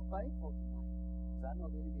I'm so thankful tonight because I know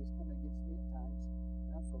the enemy is coming against me at times,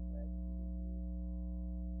 and I'm so glad that he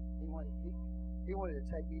didn't win. He wanted to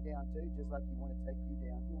take me down too, just like he wanted to take you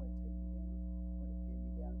down. He wanted to take me down. He wanted to pin me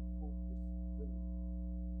down and pull just literally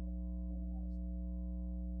pull my eyes down.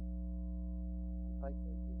 I'm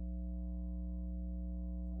thankful he didn't.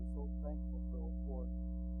 So I'm so thankful for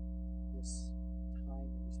this time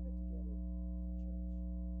that we spent together as a church.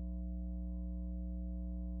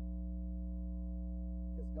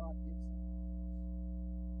 Because God did something for us.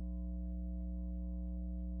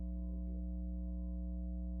 He really did.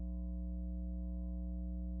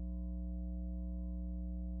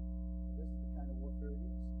 So this is the kind of warfare it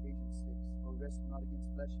is. Ephesians 6. For we wrestle not against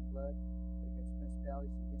flesh and blood, but against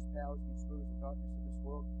principalities, against powers, against rulers of darkness of this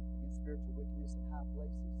world, against spiritual wickedness in high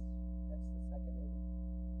places. That's the second heaven.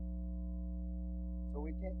 So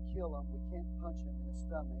we can't kill them. We can't punch them in the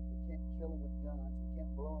stomach. We can't kill them with guns. We can't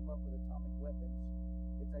blow them up with atomic weapons.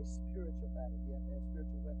 It's a spiritual battle. You have to have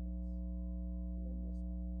spiritual weapons to win this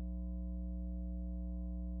one.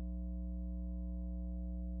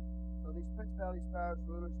 So these principalities, powers,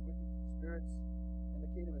 rulers, wicked spirits in the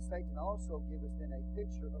kingdom of Satan also give us then a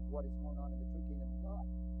picture of what is going on in the true kingdom of God.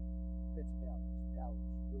 Principalities, powers,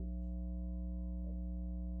 rulers. Okay?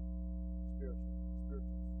 Spirituals.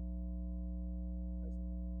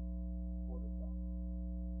 Order of God.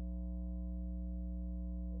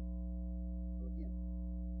 Okay. So again,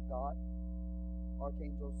 God,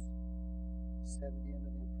 archangels, 70 under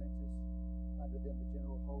them princes, under them the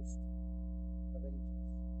general host of angels.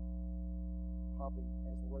 Probably,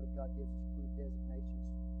 as the Word of God gives us clue, designations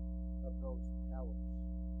of those powers,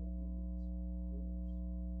 dominions, rulers,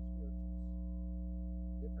 spirituals,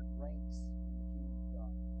 different ranks in the kingdom of God.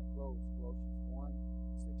 I close Colossians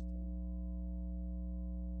 1:16.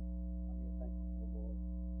 Thankful for the Lord.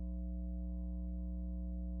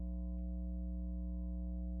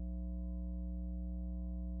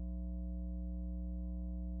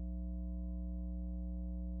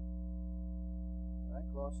 All right,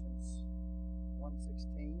 Colossians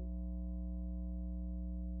 1:16.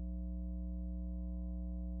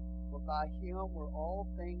 For by him were all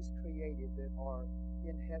things created that are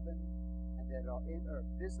in heaven and that are in earth,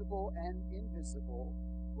 visible and invisible,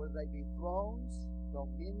 whether they be thrones,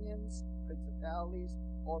 dominions, principalities,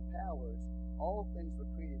 or powers. All things were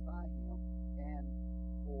created by him and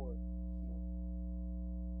for him.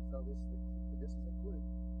 So this is a clue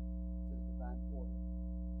to the divine order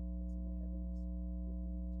that's in the heavens with the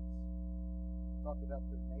angels. We'll talk about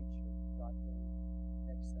their nature, God willing,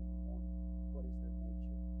 next Sunday morning. What is their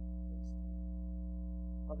nature? Please stand.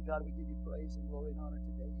 Father God, we give you praise and glory and honor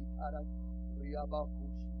today.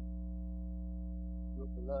 Your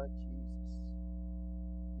blood, Jesus.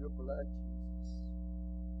 Your blood, Jesus.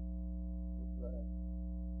 Your blood.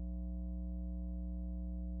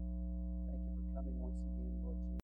 Thank you for coming once again.